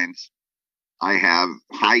 airlines. I have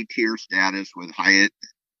high tier status with Hyatt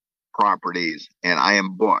properties, and I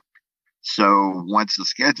am booked. So once the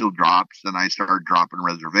schedule drops, then I start dropping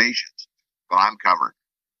reservations. But I'm covered.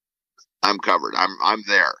 I'm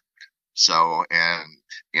there. So, and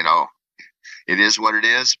it is what it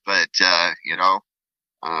is. But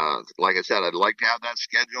like I said, I'd like to have that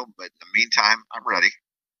schedule. But in the meantime, I'm ready.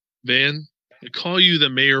 Van, I call you the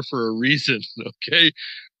mayor for a reason. Okay.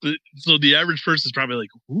 So the average person is probably like,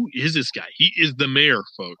 who is this guy? He is the mayor,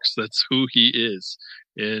 folks. That's who he is.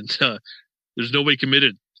 And there's nobody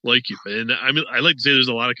committed like you. And I like to say there's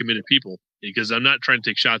a lot of committed people, because I'm not trying to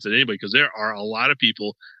take shots at anybody, because there are a lot of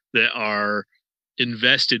people that are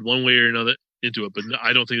invested one way or another into it, but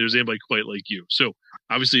I don't think there's anybody quite like you. So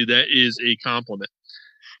obviously that is a compliment.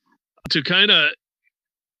 To kind of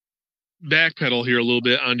backpedal here a little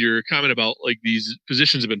bit on your comment about like these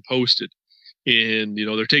positions have been posted and, you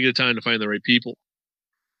know, they're taking the time to find the right people.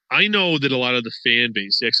 I know that a lot of the fan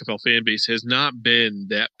base, the XFL fan base, has not been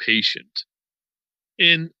that patient.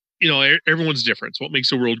 And, you know, everyone's different. It's what makes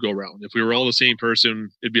the world go round. If we were all the same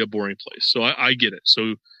person, it'd be a boring place. So I get it.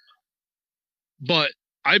 So, but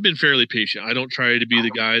I've been fairly patient. I don't try to be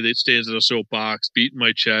the guy that stands in a soapbox, beating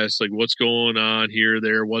my chest, like what's going on here,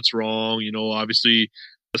 there, what's wrong. You know, obviously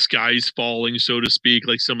the sky's falling, so to speak,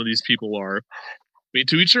 like some of these people are. I mean,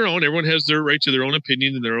 to each their own. Everyone has their right to their own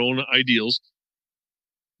opinion and their own ideals.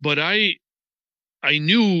 But I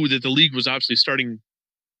knew that the league was obviously starting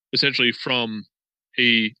essentially from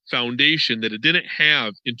a foundation that it didn't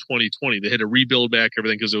have in 2020. They had to rebuild back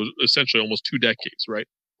everything because it was essentially almost 2 decades, right?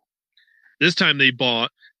 This time they bought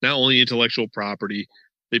not only intellectual property,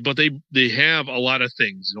 but they have a lot of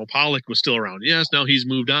things. You know, Pollock was still around. Yes, now he's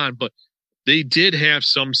moved on, but they did have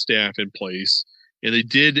some staff in place, and they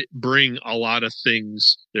did bring a lot of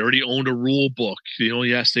things. They already owned a rule book. You know,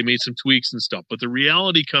 yes, they made some tweaks and stuff, but the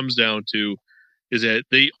reality comes down to is that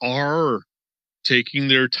they are taking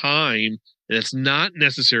their time, and it's not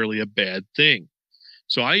necessarily a bad thing.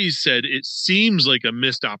 So I said it seems like a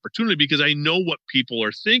missed opportunity because I know what people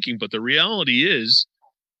are thinking, but the reality is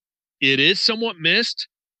it is somewhat missed,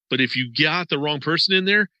 but if you got the wrong person in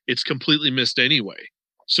there, it's completely missed anyway.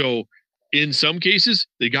 So in some cases,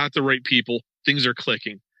 they got the right people. Things are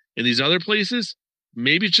clicking. In these other places,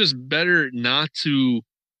 maybe it's just better not to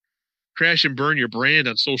crash and burn your brand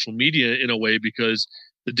on social media in a way, because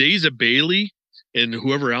the days of Bailey and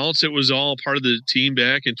whoever else it was all part of the team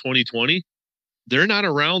back in 2020, they're not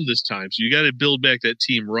around this time. So you got to build back that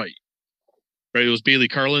team right. Right? It was Bailey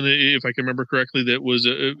Carlin, if I can remember correctly, that was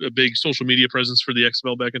a big social media presence for the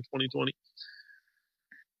XFL back in 2020.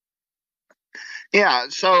 Yeah.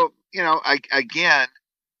 So, you know, again,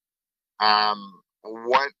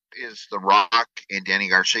 what is The Rock and Danny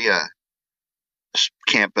Garcia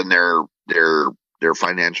camping their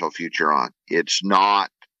financial future on? It's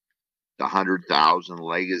not the 100,000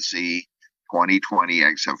 legacy 2020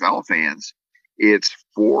 XFL fans. It's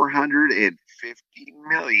 450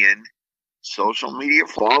 million social media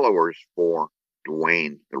followers for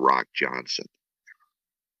Dwayne The Rock Johnson.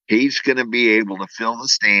 He's going to be able to fill the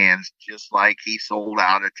stands just like he sold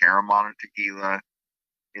out a Terramana Tequila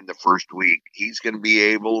in the first week. He's going to be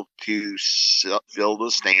able to fill the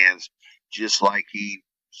stands just like he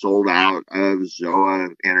sold out of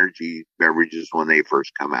Zoa energy beverages when they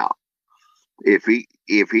first come out. If he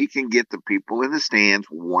can get the people in the stands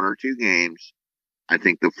 1 or 2 games, I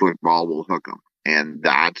think the football will hook them. And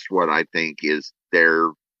that's what I think is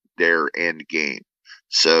their end game.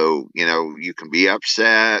 So, you know, you can be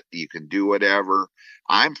upset, you can do whatever.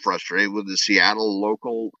 I'm frustrated with the Seattle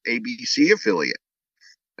local ABC affiliate.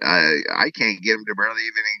 I can't get them to barely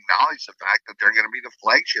even acknowledge the fact that they're going to be the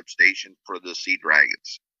flagship station for the Sea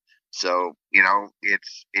Dragons. So, you know, it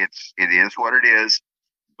is what it is.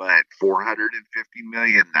 But 450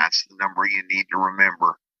 million, that's the number you need to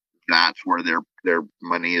remember. That's where their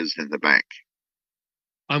money is in the bank.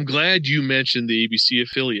 I'm glad you mentioned the ABC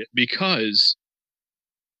affiliate, because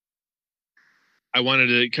I wanted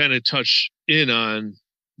to kind of touch in on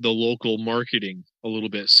the local marketing a little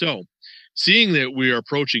bit. So, seeing that we are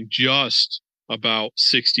approaching just about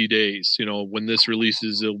 60 days, you know, when this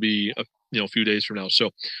releases, it'll be a few days from now.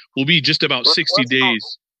 So we'll be just about 60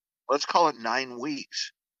 days. Let's call it 9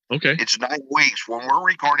 weeks. Okay. It's 9 weeks. When we're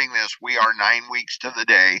recording this, we are 9 weeks to the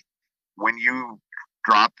day. When you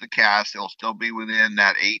drop the cast, it'll still be within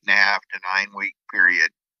that 8.5 to 9 week period.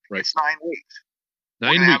 Right. It's 9 weeks.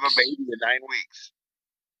 9 we're weeks. Have a baby in 9 weeks.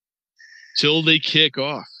 Till they kick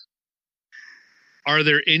off. Are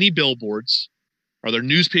there any billboards? Are there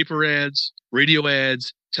newspaper ads, radio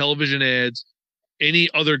ads, television ads, any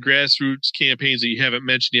other grassroots campaigns that you haven't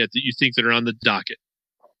mentioned yet that you think that are on the docket?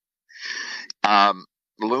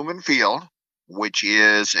 Lumen Field, which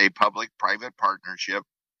is a public-private partnership,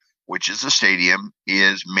 which is a stadium,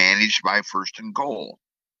 is managed by First and Goal.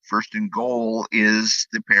 First and Goal is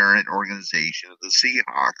the parent organization of the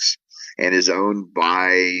Seahawks and is owned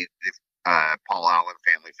by the Paul Allen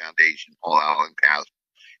Family Foundation. Paul Allen passed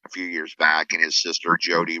a few years back, and his sister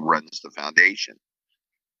Jody runs the foundation.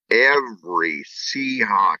 Every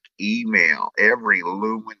Seahawk email, every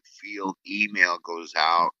Lumen Field email goes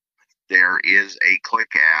out. There is a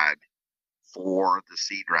click ad for the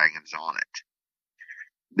Sea Dragons on it.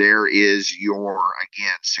 There is your,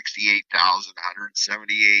 again,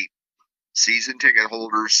 68,178 season ticket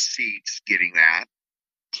holders seats getting that.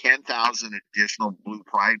 10,000 additional Blue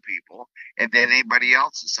Pride people, and then anybody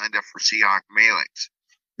else that signed up for Seahawk mailings.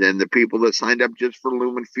 Then the people that signed up just for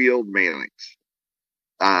Lumen Field mailings,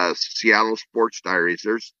 Seattle Sports Diaries.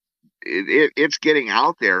 It's getting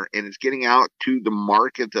out there, and it's getting out to the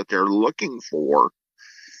market that they're looking for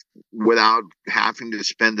without having to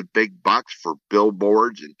spend the big bucks for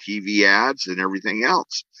billboards and TV ads and everything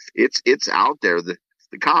else. It's out there. The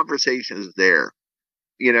conversation is there.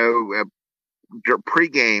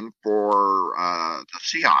 Pregame for the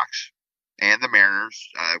Seahawks and the Mariners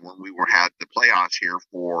when we had the playoffs here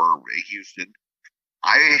for Houston,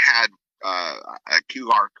 I had a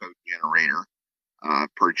QR code generator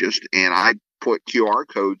purchased, and I put QR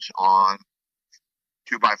codes on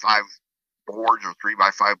 2x5 boards or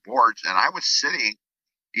 3x5 boards, and I was sitting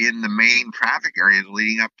in the main traffic areas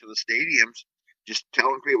leading up to the stadiums, just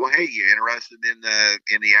telling people, "Hey, you interested in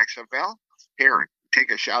the XFL? Here,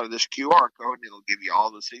 take a shot of this QR code, and it'll give you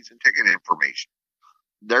all the season ticket information."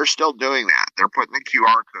 They're still doing that. They're putting the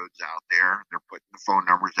QR codes out there. They're putting the phone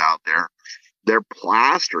numbers out there. They're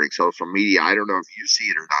plastering social media. I don't know if you see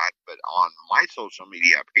it or not, but on my social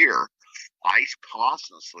media up here, I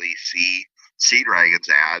constantly see Sea Dragons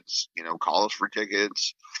ads. Call us for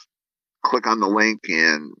tickets. Click on the link,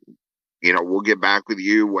 and we'll get back with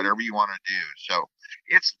you. Whatever you want to do. So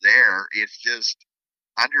it's there. It's just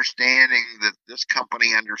understanding that this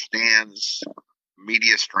company understands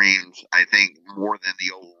media streams, I think, more than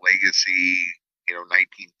the old legacy,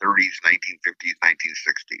 1930s, 1950s,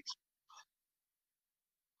 1960s.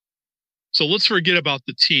 So let's forget about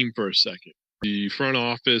the team for a second. The front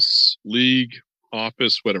office, league,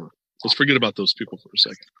 office, whatever. Let's forget about those people for a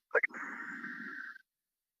second.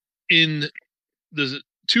 In the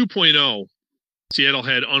 2.0, Seattle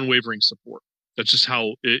had unwavering support. That's just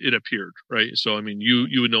how it appeared, right? So, I mean,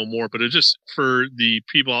 you would know more, but it just, for the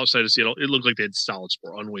people outside of Seattle, it looked like they had solid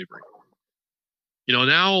support, unwavering.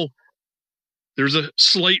 Now there's a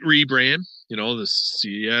slight rebrand. The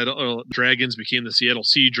Seattle Dragons became the Seattle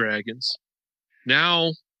Sea Dragons.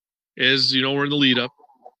 Now, as we're in the lead up,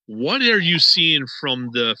 what are you seeing from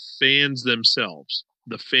the fans themselves,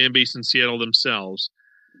 the fan base in Seattle themselves,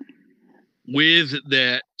 with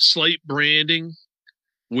that slight branding,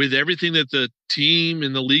 with everything that the team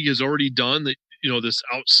and the league has already done, that, this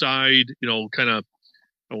outside, kind of,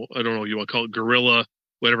 I don't know, you want to call it guerrilla,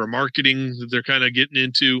 whatever marketing that they're kind of getting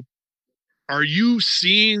into. Are you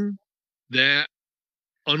seeing that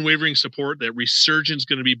unwavering support, that resurgence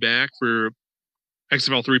going to be back for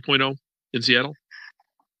XFL 3.0 in Seattle?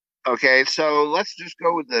 Okay, so let's just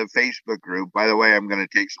go with the Facebook group. By the way, I'm going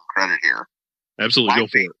to take some credit here. Absolutely. Go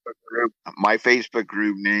for it. My Facebook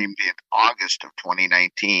group, named in August of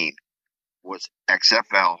 2019, was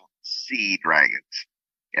XFL Sea Dragons,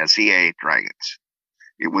 SEA Dragons.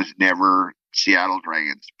 It was never Seattle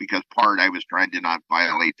Dragons, because I was trying to not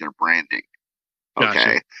violate their branding. Okay.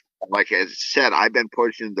 Gotcha. Like I said, I've been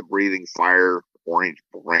pushing the Breathing Fire Orange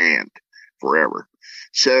brand forever.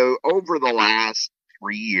 So over the last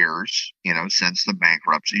 3 years, since the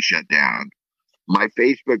bankruptcy shut down, my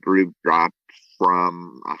Facebook group dropped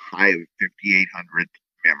from a high of 5,800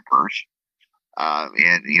 members.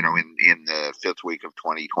 In the fifth week of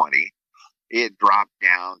 2020, it dropped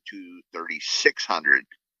down to 3,600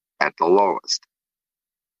 at the lowest.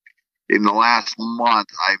 In the last month,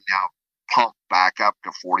 I've now pumped back up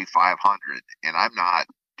to 4,500, and I'm not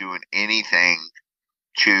doing anything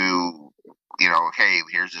to, hey,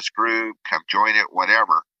 here's this group, come join it,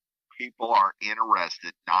 whatever. People are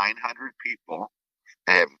interested. 900 people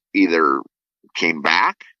have either came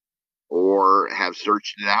back or have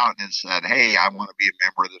searched it out and said, hey, I want to be a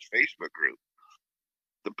member of this Facebook group.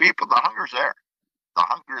 The hunger's there. The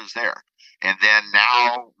hunger is there. And then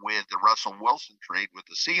now with the Russell Wilson trade with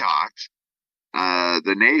the Seahawks,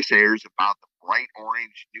 the naysayers about the bright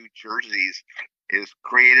orange new jerseys has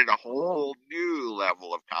created a whole new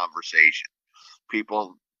level of conversation.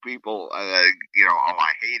 People, I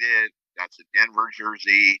hate it. That's a Denver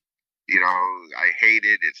jersey. I hate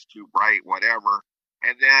it. It's too bright, whatever.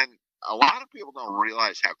 And then a lot of people don't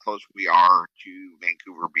realize how close we are to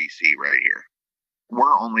Vancouver, BC right here.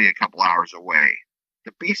 We're only a couple hours away.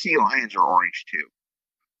 The BC Lions are orange too.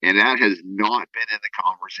 And that has not been in the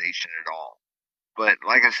conversation at all. But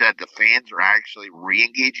like I said, the fans are actually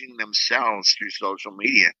re-engaging themselves through social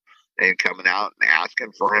media and coming out and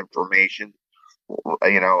asking for information.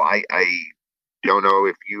 I don't know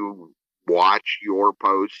if you watch your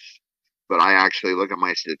posts, but I actually look at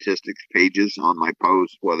my statistics pages on my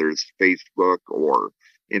posts, whether it's Facebook or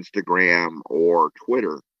Instagram or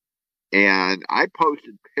Twitter. And I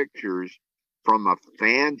posted pictures from a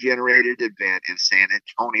fan-generated event in San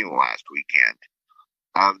Antonio last weekend.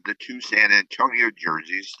 of the 2 San Antonio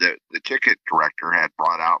jerseys that the ticket director had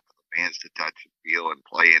brought out for the fans to touch and feel and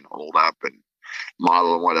play and hold up and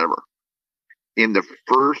model and whatever. In the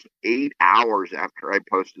first 8 hours after I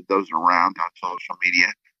posted those around on social media,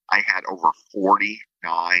 I had over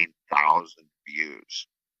 49,000 views.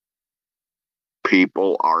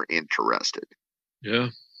 People are interested. Yeah.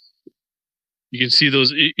 You can see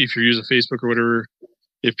those if you're using Facebook or whatever.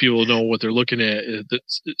 If people know what they're looking at,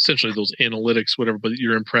 that's essentially those analytics, whatever, but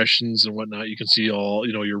your impressions and whatnot, you can see all,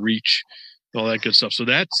 your reach, all that good stuff. So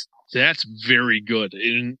that's very good.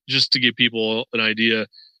 And just to give people an idea,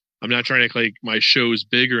 I'm not trying to act like my show's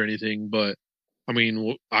big or anything, but I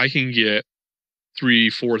mean, I can get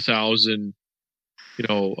 3,000-4,000,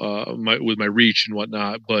 with my reach and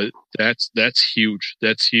whatnot, but that's huge.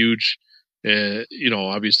 That's huge.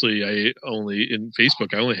 Obviously in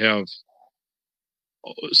Facebook, I only have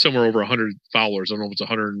somewhere over 100 followers. I don't know if it's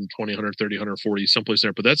 120, 130, 140, someplace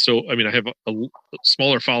there, but I have a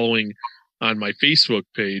smaller following on my Facebook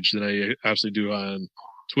page than I actually do on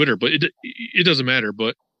Twitter, but it doesn't matter.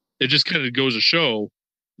 But it just kind of goes to show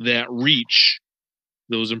that reach,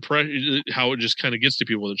 those impressions, how it just kind of gets to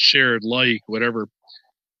people. It's shared, whatever.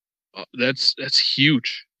 That's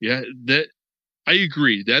huge. Yeah, that I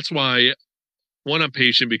agree. That's why I'm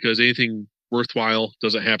patient, because anything worthwhile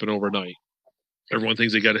doesn't happen overnight. Everyone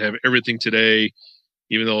thinks they got to have everything today,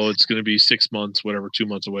 even though it's going to be 6 months, whatever, 2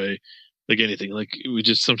 months away. Like anything, we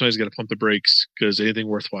just sometimes got to pump the brakes, because anything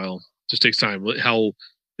worthwhile just takes time. How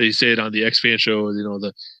they say it on the X Fan show,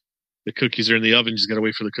 the cookies are in the oven, you just got to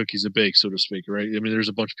wait for the cookies to bake, so to speak, right? I mean, there's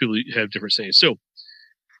a bunch of people who have different sayings. So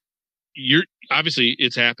obviously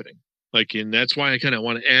it's happening. And that's why I kind of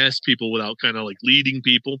want to ask people without kind of leading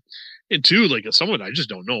people. And two, as someone, I just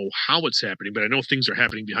don't know how it's happening, but I know things are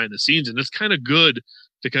happening behind the scenes, and it's kind of good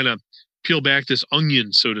to kind of peel back this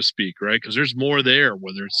onion, so to speak, right? Because there's more there.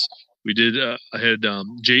 Whether it's I had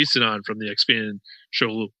Jason on from the X Fan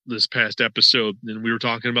show this past episode, and we were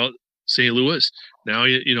talking about St. Louis. Now,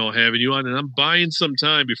 having you on, and I'm buying some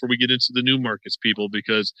time before we get into the new markets, people,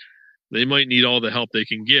 because they might need all the help they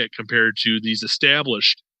can get compared to these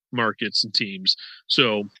established markets and teams.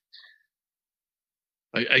 So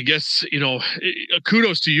I guess,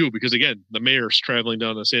 kudos to you, because again, the mayor's traveling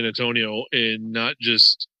down to San Antonio and not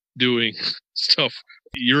just doing stuff.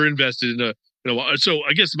 You're invested in so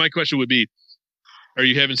I guess my question would be, are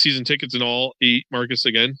you having season tickets in all 8 markets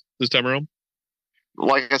again this time around?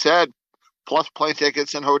 Like I said, plus plane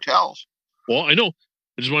tickets and hotels. Well, I know.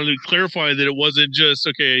 I just wanted to clarify that it wasn't just,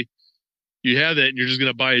 okay, you have that and you're just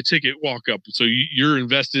going to buy a ticket, walk up. So you're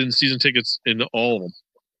invested in season tickets in all of them.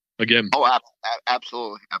 Again. Oh,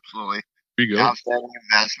 absolutely. Absolutely. There you go. Outstanding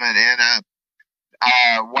investment.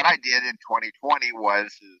 And what I did in 2020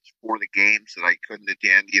 was for the games that I couldn't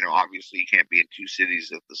attend, obviously you can't be in 2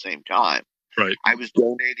 cities at the same time. Right. I was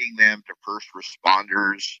donating them to first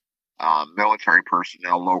responders, military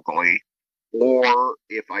personnel locally, or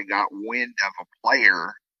if I got wind of a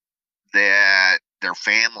player that their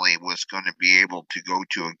family was going to be able to go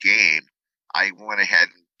to a game, I went ahead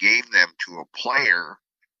and gave them to a player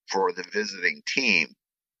for the visiting team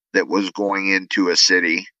that was going into a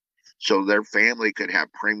city, so their family could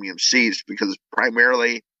have premium seats, because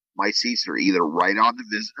primarily my seats are either right on the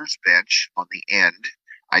visitor's bench on the end.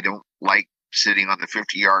 I don't like sitting on the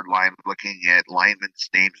 50-yard line looking at linemen's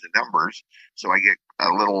names and numbers, so I get a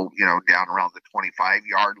little, down around the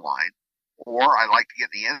 25-yard line. Or I like to get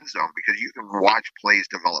in the end zone, because you can watch plays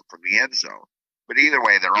develop from the end zone. But either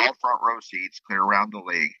way, they're all front row seats clear around the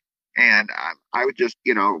league. And I would just,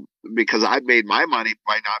 because I made my money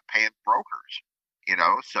by not paying brokers,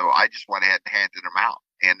 so I just went ahead and handed them out.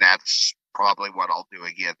 And that's probably what I'll do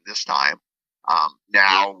again this time.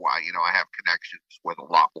 Now, I have connections with a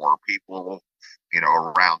lot more people,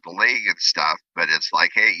 around the league and stuff. But it's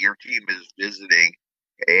like, hey, your team is visiting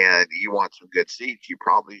and you want some good seats, you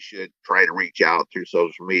probably should try to reach out through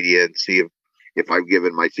social media and see if I've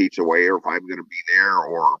given my seats away, or if I'm going to be there,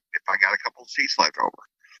 or if I got a couple of seats left over.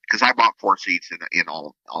 Because I bought 4 seats in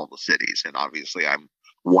all the cities, and obviously I'm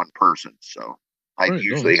one person, so I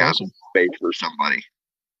usually have space for somebody.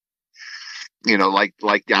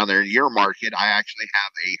 Like down there in your market, I actually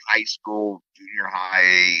have a high school, junior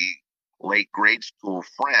high, late grade school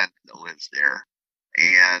friend that lives there.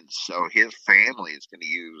 And so his family is going to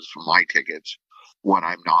use my tickets when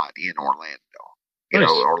I'm not in Orlando. Nice.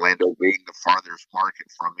 Orlando being the farthest market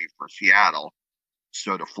from me for Seattle.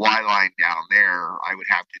 So the fly line down there, I would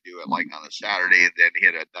have to do it on a Saturday and then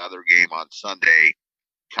hit another game on Sunday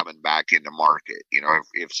coming back into market.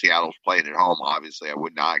 If Seattle's playing at home, obviously I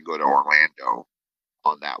would not go to Orlando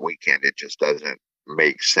on that weekend. It just doesn't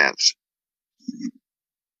make sense.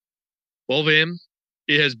 Well, Van,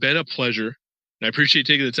 it has been a pleasure. And I appreciate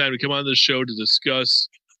taking the time to come on this show to discuss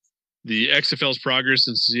the XFL's progress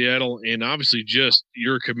in Seattle and obviously just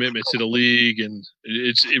your commitment to the league. And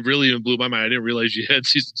it really even blew my mind. I didn't realize you had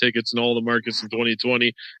season tickets in all the markets in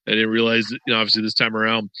 2020. I didn't realize that, obviously this time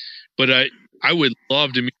around. But I would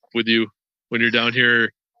love to meet with you when you're down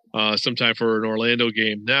here sometime for an Orlando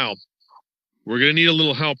game. Now, we're going to need a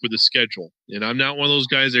little help with the schedule. And I'm not one of those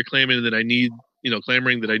guys that are clamoring that I need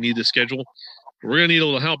the schedule. We're going to need a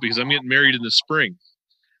little help because I'm getting married in the spring.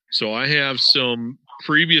 So I have some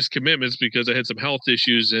previous commitments because I had some health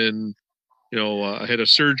issues and, I had a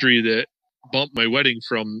surgery that bumped my wedding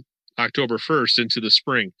from October 1st into the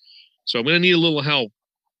spring. So I'm going to need a little help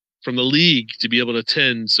from the league to be able to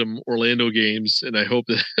attend some Orlando games. And I hope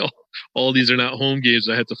that all these are not home games.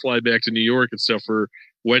 I have to fly back to New York and stuff for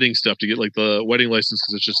wedding stuff to get like the wedding license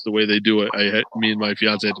because it's just the way they do it. Me and my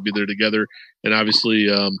fiance had to be there together, and obviously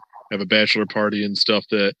have a bachelor party and stuff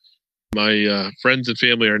that my friends and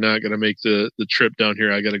family are not going to make the trip down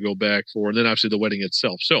here. I got to go back for, and then obviously the wedding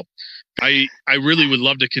itself. So I really would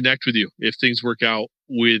love to connect with you if things work out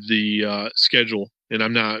with the schedule. And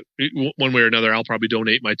I'm not one way or another. I'll probably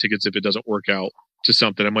donate my tickets if it doesn't work out to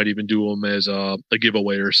something. I might even do them as a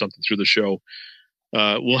giveaway or something through the show.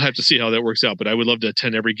 We'll have to see how that works out, but I would love to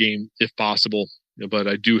attend every game if possible. But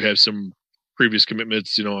I do have some previous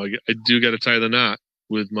commitments. I do got to tie the knot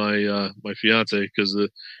with my my fiance because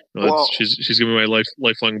she's gonna be my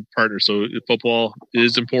lifelong partner. So football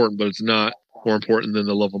is important, but it's not more important than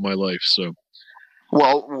the love of my life. So,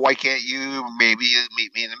 well, why can't you maybe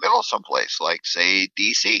meet me in the middle someplace, like say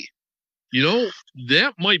DC?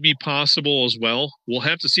 That might be possible as well. We'll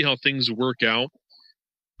have to see how things work out.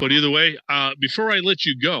 But either way, before I let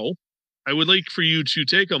you go, I would like for you to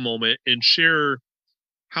take a moment and share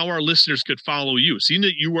how our listeners could follow you. Seeing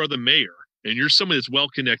that you are the mayor and you're somebody that's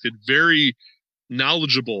well-connected, very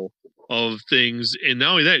knowledgeable of things, and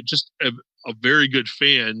not only that, just a very good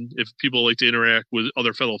fan if people like to interact with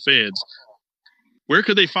other fellow fans. Where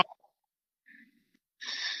could they follow?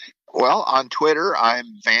 Well, on Twitter, I'm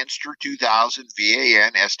Vanster2000,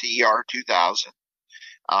 VANSTER 2000.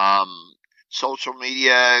 Social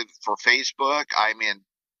media for Facebook, I'm in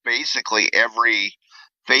basically every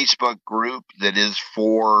Facebook group that is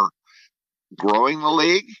for growing the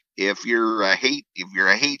league. If you're a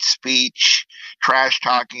hate speech, trash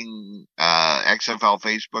talking XFL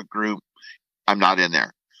Facebook group, I'm not in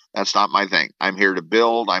there. That's not my thing. I'm here to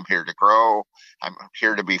build. I'm here to grow. I'm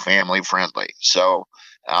here to be family friendly. So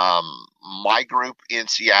my group in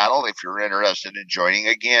Seattle, if you're interested in joining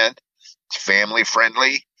again, it's family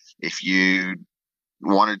friendly. If you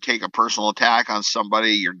want to take a personal attack on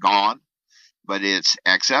somebody, you're gone. But it's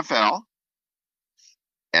XFL,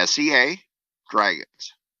 SEA,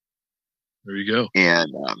 Dragons. There you go.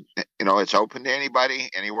 And, it's open to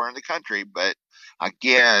anybody, anywhere in the country. But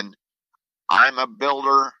again, I'm a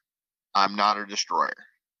builder. I'm not a destroyer.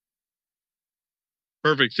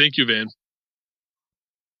 Perfect. Thank you, Van.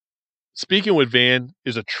 Speaking with Van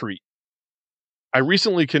is a treat. I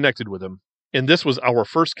recently connected with him, and this was our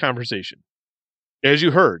first conversation. As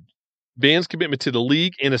you heard, Van's commitment to the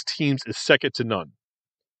league and his teams is second to none.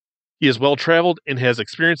 He is well-traveled and has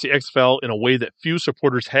experienced the XFL in a way that few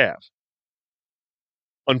supporters have.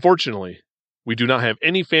 Unfortunately, we do not have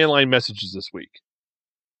any fan line messages this week.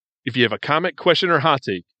 If you have a comment, question, or hot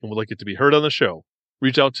take and would like it to be heard on the show,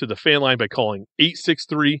 reach out to the fan line by calling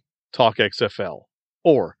 863-TALK-XFL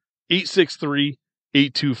or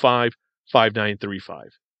 863-825-5935.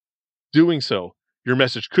 Doing so, your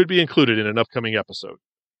message could be included in an upcoming episode.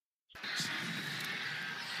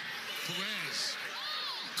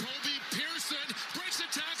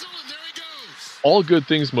 All good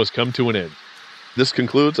things must come to an end. This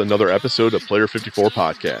concludes another episode of Player 54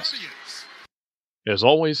 Podcast. As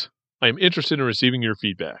always, I am interested in receiving your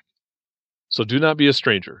feedback. So do not be a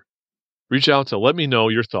stranger. Reach out to let me know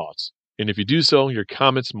your thoughts, and if you do so, your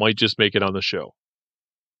comments might just make it on the show.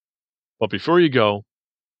 But before you go,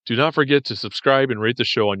 do not forget to subscribe and rate the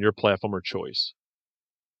show on your platform of choice.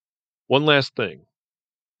 One last thing.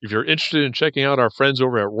 If you're interested in checking out our friends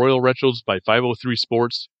over at Royal Retros by 503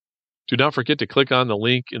 Sports, do not forget to click on the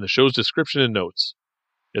link in the show's description and notes,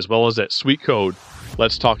 as well as that sweet code,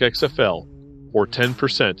 Let's Talk XFL, for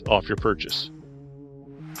 10% off your purchase.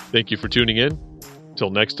 Thank you for tuning in. Till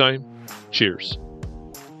next time, cheers.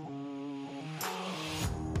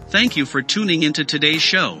 Thank you for tuning into today's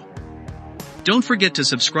show. Don't forget to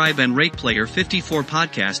subscribe and rate Player 54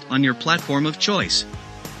 Podcast on your platform of choice.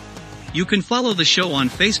 You can follow the show on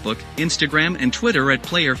Facebook, Instagram, and Twitter at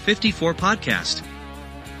Player 54 Podcast.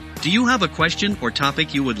 Do you have a question or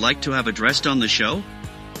topic you would like to have addressed on the show?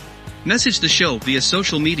 Message the show via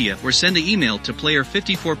social media or send an email to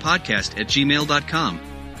player54podcast@gmail.com.